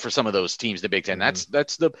unheard of for some of those teams, the Big Ten.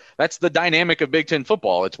 Mm-hmm. That's the dynamic of Big Ten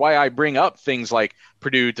football. It's why I bring up things like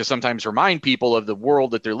Purdue to sometimes remind people of the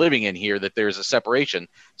world that they're living in here, that there's a separation.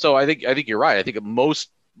 So I think you're right. I think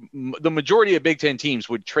the majority of Big Ten teams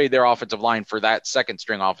would trade their offensive line for that second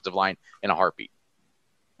string offensive line in a heartbeat.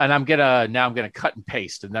 And I'm gonna cut and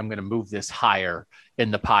paste, and I'm gonna move this higher in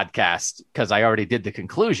the podcast because I already did the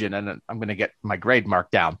conclusion, and I'm gonna get my grade marked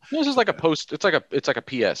down. This is like a post. It's like a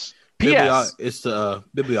PS. PS. It's the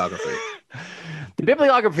bibliography. The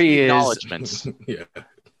bibliography is acknowledgements.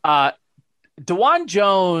 Yeah. DeJuan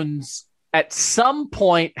Jones at some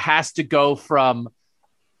point has to go from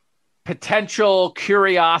potential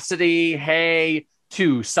curiosity, hey,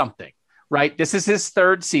 to something, right? This is his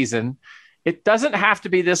 3rd season. It doesn't have to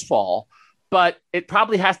be this fall, but it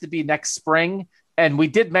probably has to be next spring. And we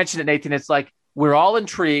did mention it, Nathan. It's like we're all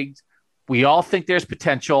intrigued. We all think there's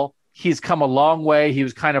potential. He's come a long way. He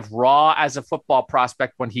was kind of raw as a football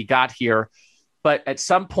prospect when he got here. But at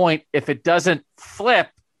some point, if it doesn't flip,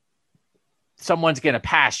 someone's going to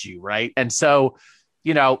pass you, right? And so,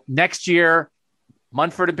 next year,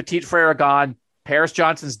 Munford and Petit Frere are gone. Paris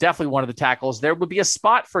Johnson's definitely one of the tackles. There would be a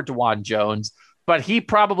spot for DeJuan Jones, but he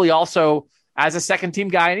probably also, as a second-team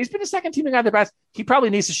guy, and he's been a second-team guy in the past, he probably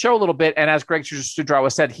needs to show a little bit. And as Greg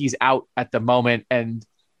Studrawa said, he's out at the moment. And,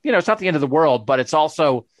 it's not the end of the world, but it's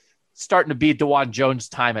also starting to be DeJuan Jones'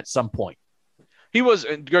 time at some point. Greg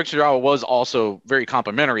Studrawa was also very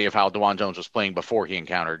complimentary of how DeJuan Jones was playing before he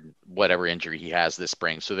encountered whatever injury he has this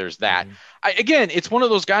spring. So there's that. Again, it's one of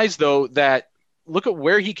those guys, though, that look at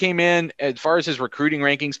where he came in as far as his recruiting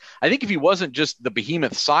rankings. I think if he wasn't just the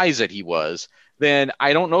behemoth size that he was, then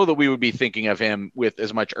I don't know that we would be thinking of him with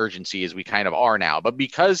as much urgency as we kind of are now. But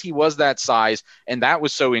because he was that size and that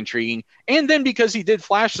was so intriguing, and then because he did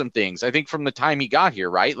flash some things, I think from the time he got here,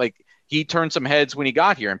 right? Like, he turned some heads when he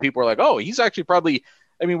got here, and people were like, oh, he's actually probably,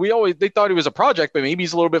 they thought he was a project, but maybe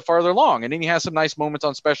he's a little bit farther along. And then he has some nice moments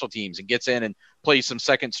on special teams and gets in and plays some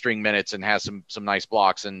second string minutes and has some nice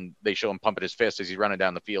blocks, and they show him pumping his fist as he's running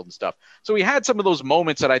down the field and stuff. So he had some of those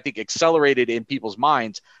moments that I think accelerated in people's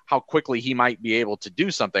minds how quickly he might be able to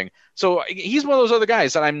do something. So he's one of those other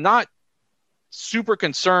guys that I'm not super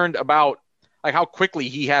concerned about, like how quickly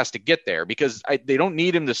he has to get there, because they don't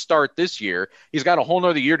need him to start this year. He's got a whole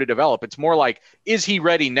nother year to develop. It's more like, is he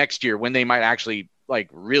ready next year when they might actually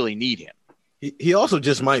really need him? He also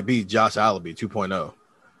just might be Josh Alabi 2.0,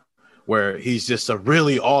 where he's just a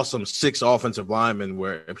really awesome 6 offensive lineman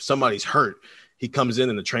where if somebody's hurt, he comes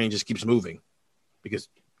in and the train just keeps moving, because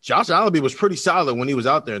Josh Alabi was pretty solid when he was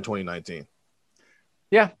out there in 2019.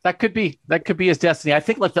 Yeah, that could be his destiny. I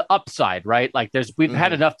think the upside, right? Like we've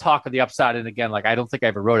had enough talk of the upside. And again, I don't think I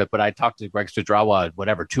ever wrote it, but I talked to Greg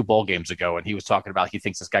Studrawa, 2 bowl games ago, and he was talking about, he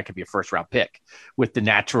thinks this guy could be a first round pick with the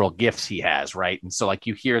natural gifts he has. Right. And so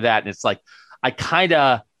you hear that and it's like, I kind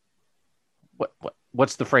of,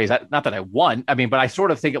 what's the phrase? Not that I won. But I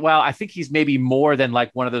sort of think, I think he's maybe more than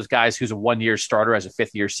one of those guys who's a 1-year starter as a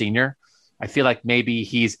 5th-year senior. I feel like maybe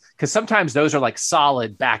because sometimes those are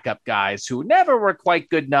solid backup guys who never were quite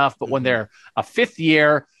good enough, but when they're a 5th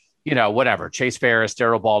year, whatever, Chase Ferris,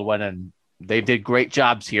 Darryl Baldwin, and they did great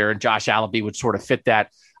jobs here. And Josh Alabi would sort of fit that.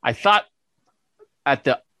 I thought at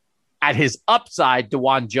his upside,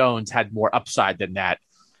 DeJuan Jones had more upside than that.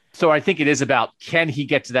 So I think it is about, can he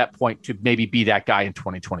get to that point to maybe be that guy in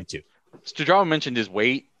 2022? Studrawa mentioned his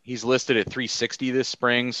weight. He's listed at 360 this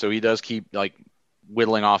spring. So he does keep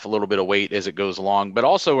whittling off a little bit of weight as it goes along. But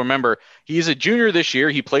also remember, he's a junior this year.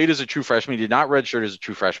 He played as a true freshman. He did not redshirt as a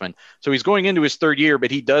true freshman. So he's going into his 3rd year, but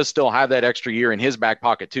he does still have that extra year in his back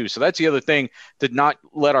pocket too. So that's the other thing, to not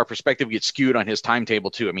let our perspective get skewed on his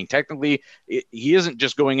timetable too. Technically he isn't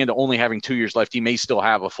just going into only having 2 years left. He may still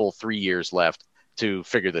have a full 3 years left to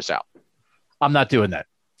figure this out. I'm not doing that.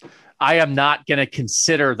 I am not going to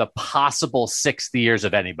consider the possible 6th years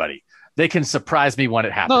of anybody. They can surprise me when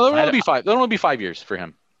it happens. No, that'll only be 5. That'll only be 5 years for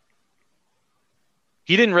him.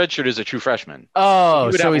 He didn't redshirt as a true freshman.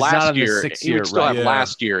 Oh, so he's not in the 6th year. He would still have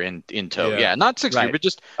last year in tow. Yeah, not 6th year, but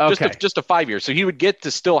just a 5 year. So he would get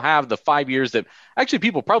to still have the 5 years that actually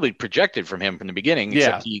people probably projected from him from the beginning.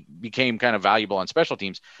 Except he became kind of valuable on special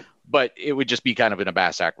teams, but it would just be kind of in a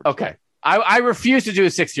bass backwards. Okay, I refuse to do a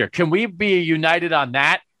 6th year. Can we be united on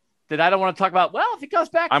that? That I don't want to talk about. Well, if he goes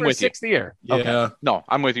back for a 6th year, okay. No,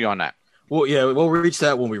 I'm with you on that. Well, yeah, we'll reach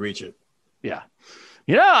that when we reach it. Yeah.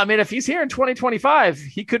 If he's here in 2025,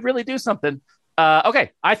 he could really do something.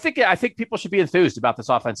 Okay. I think people should be enthused about this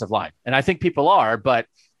offensive line. And I think people are, but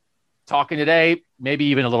talking today, maybe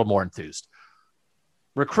even a little more enthused.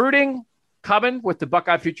 Recruiting coming with the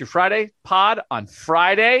Buckeye Future Friday pod on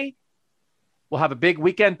Friday. We'll have a big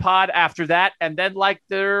weekend pod after that. And then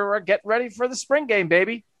they're getting ready for the spring game,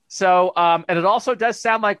 baby. So, and it also does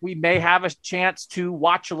sound like we may have a chance to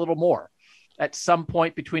watch a little more at some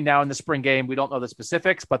point between now and the spring game. We don't know the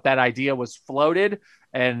specifics, but that idea was floated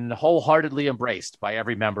and wholeheartedly embraced by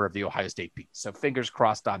every member of the Ohio State Beat. So fingers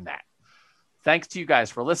crossed on that. Thanks to you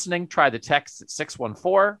guys for listening. Try the text at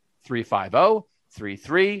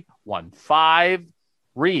 614-350-3315.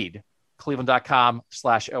 Read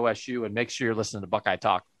cleveland.com/OSU and make sure you're listening to Buckeye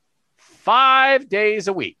Talk 5 days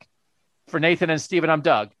a week. For Nathan and Steven, I'm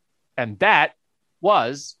Doug. And that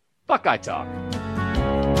was Buckeye Talk.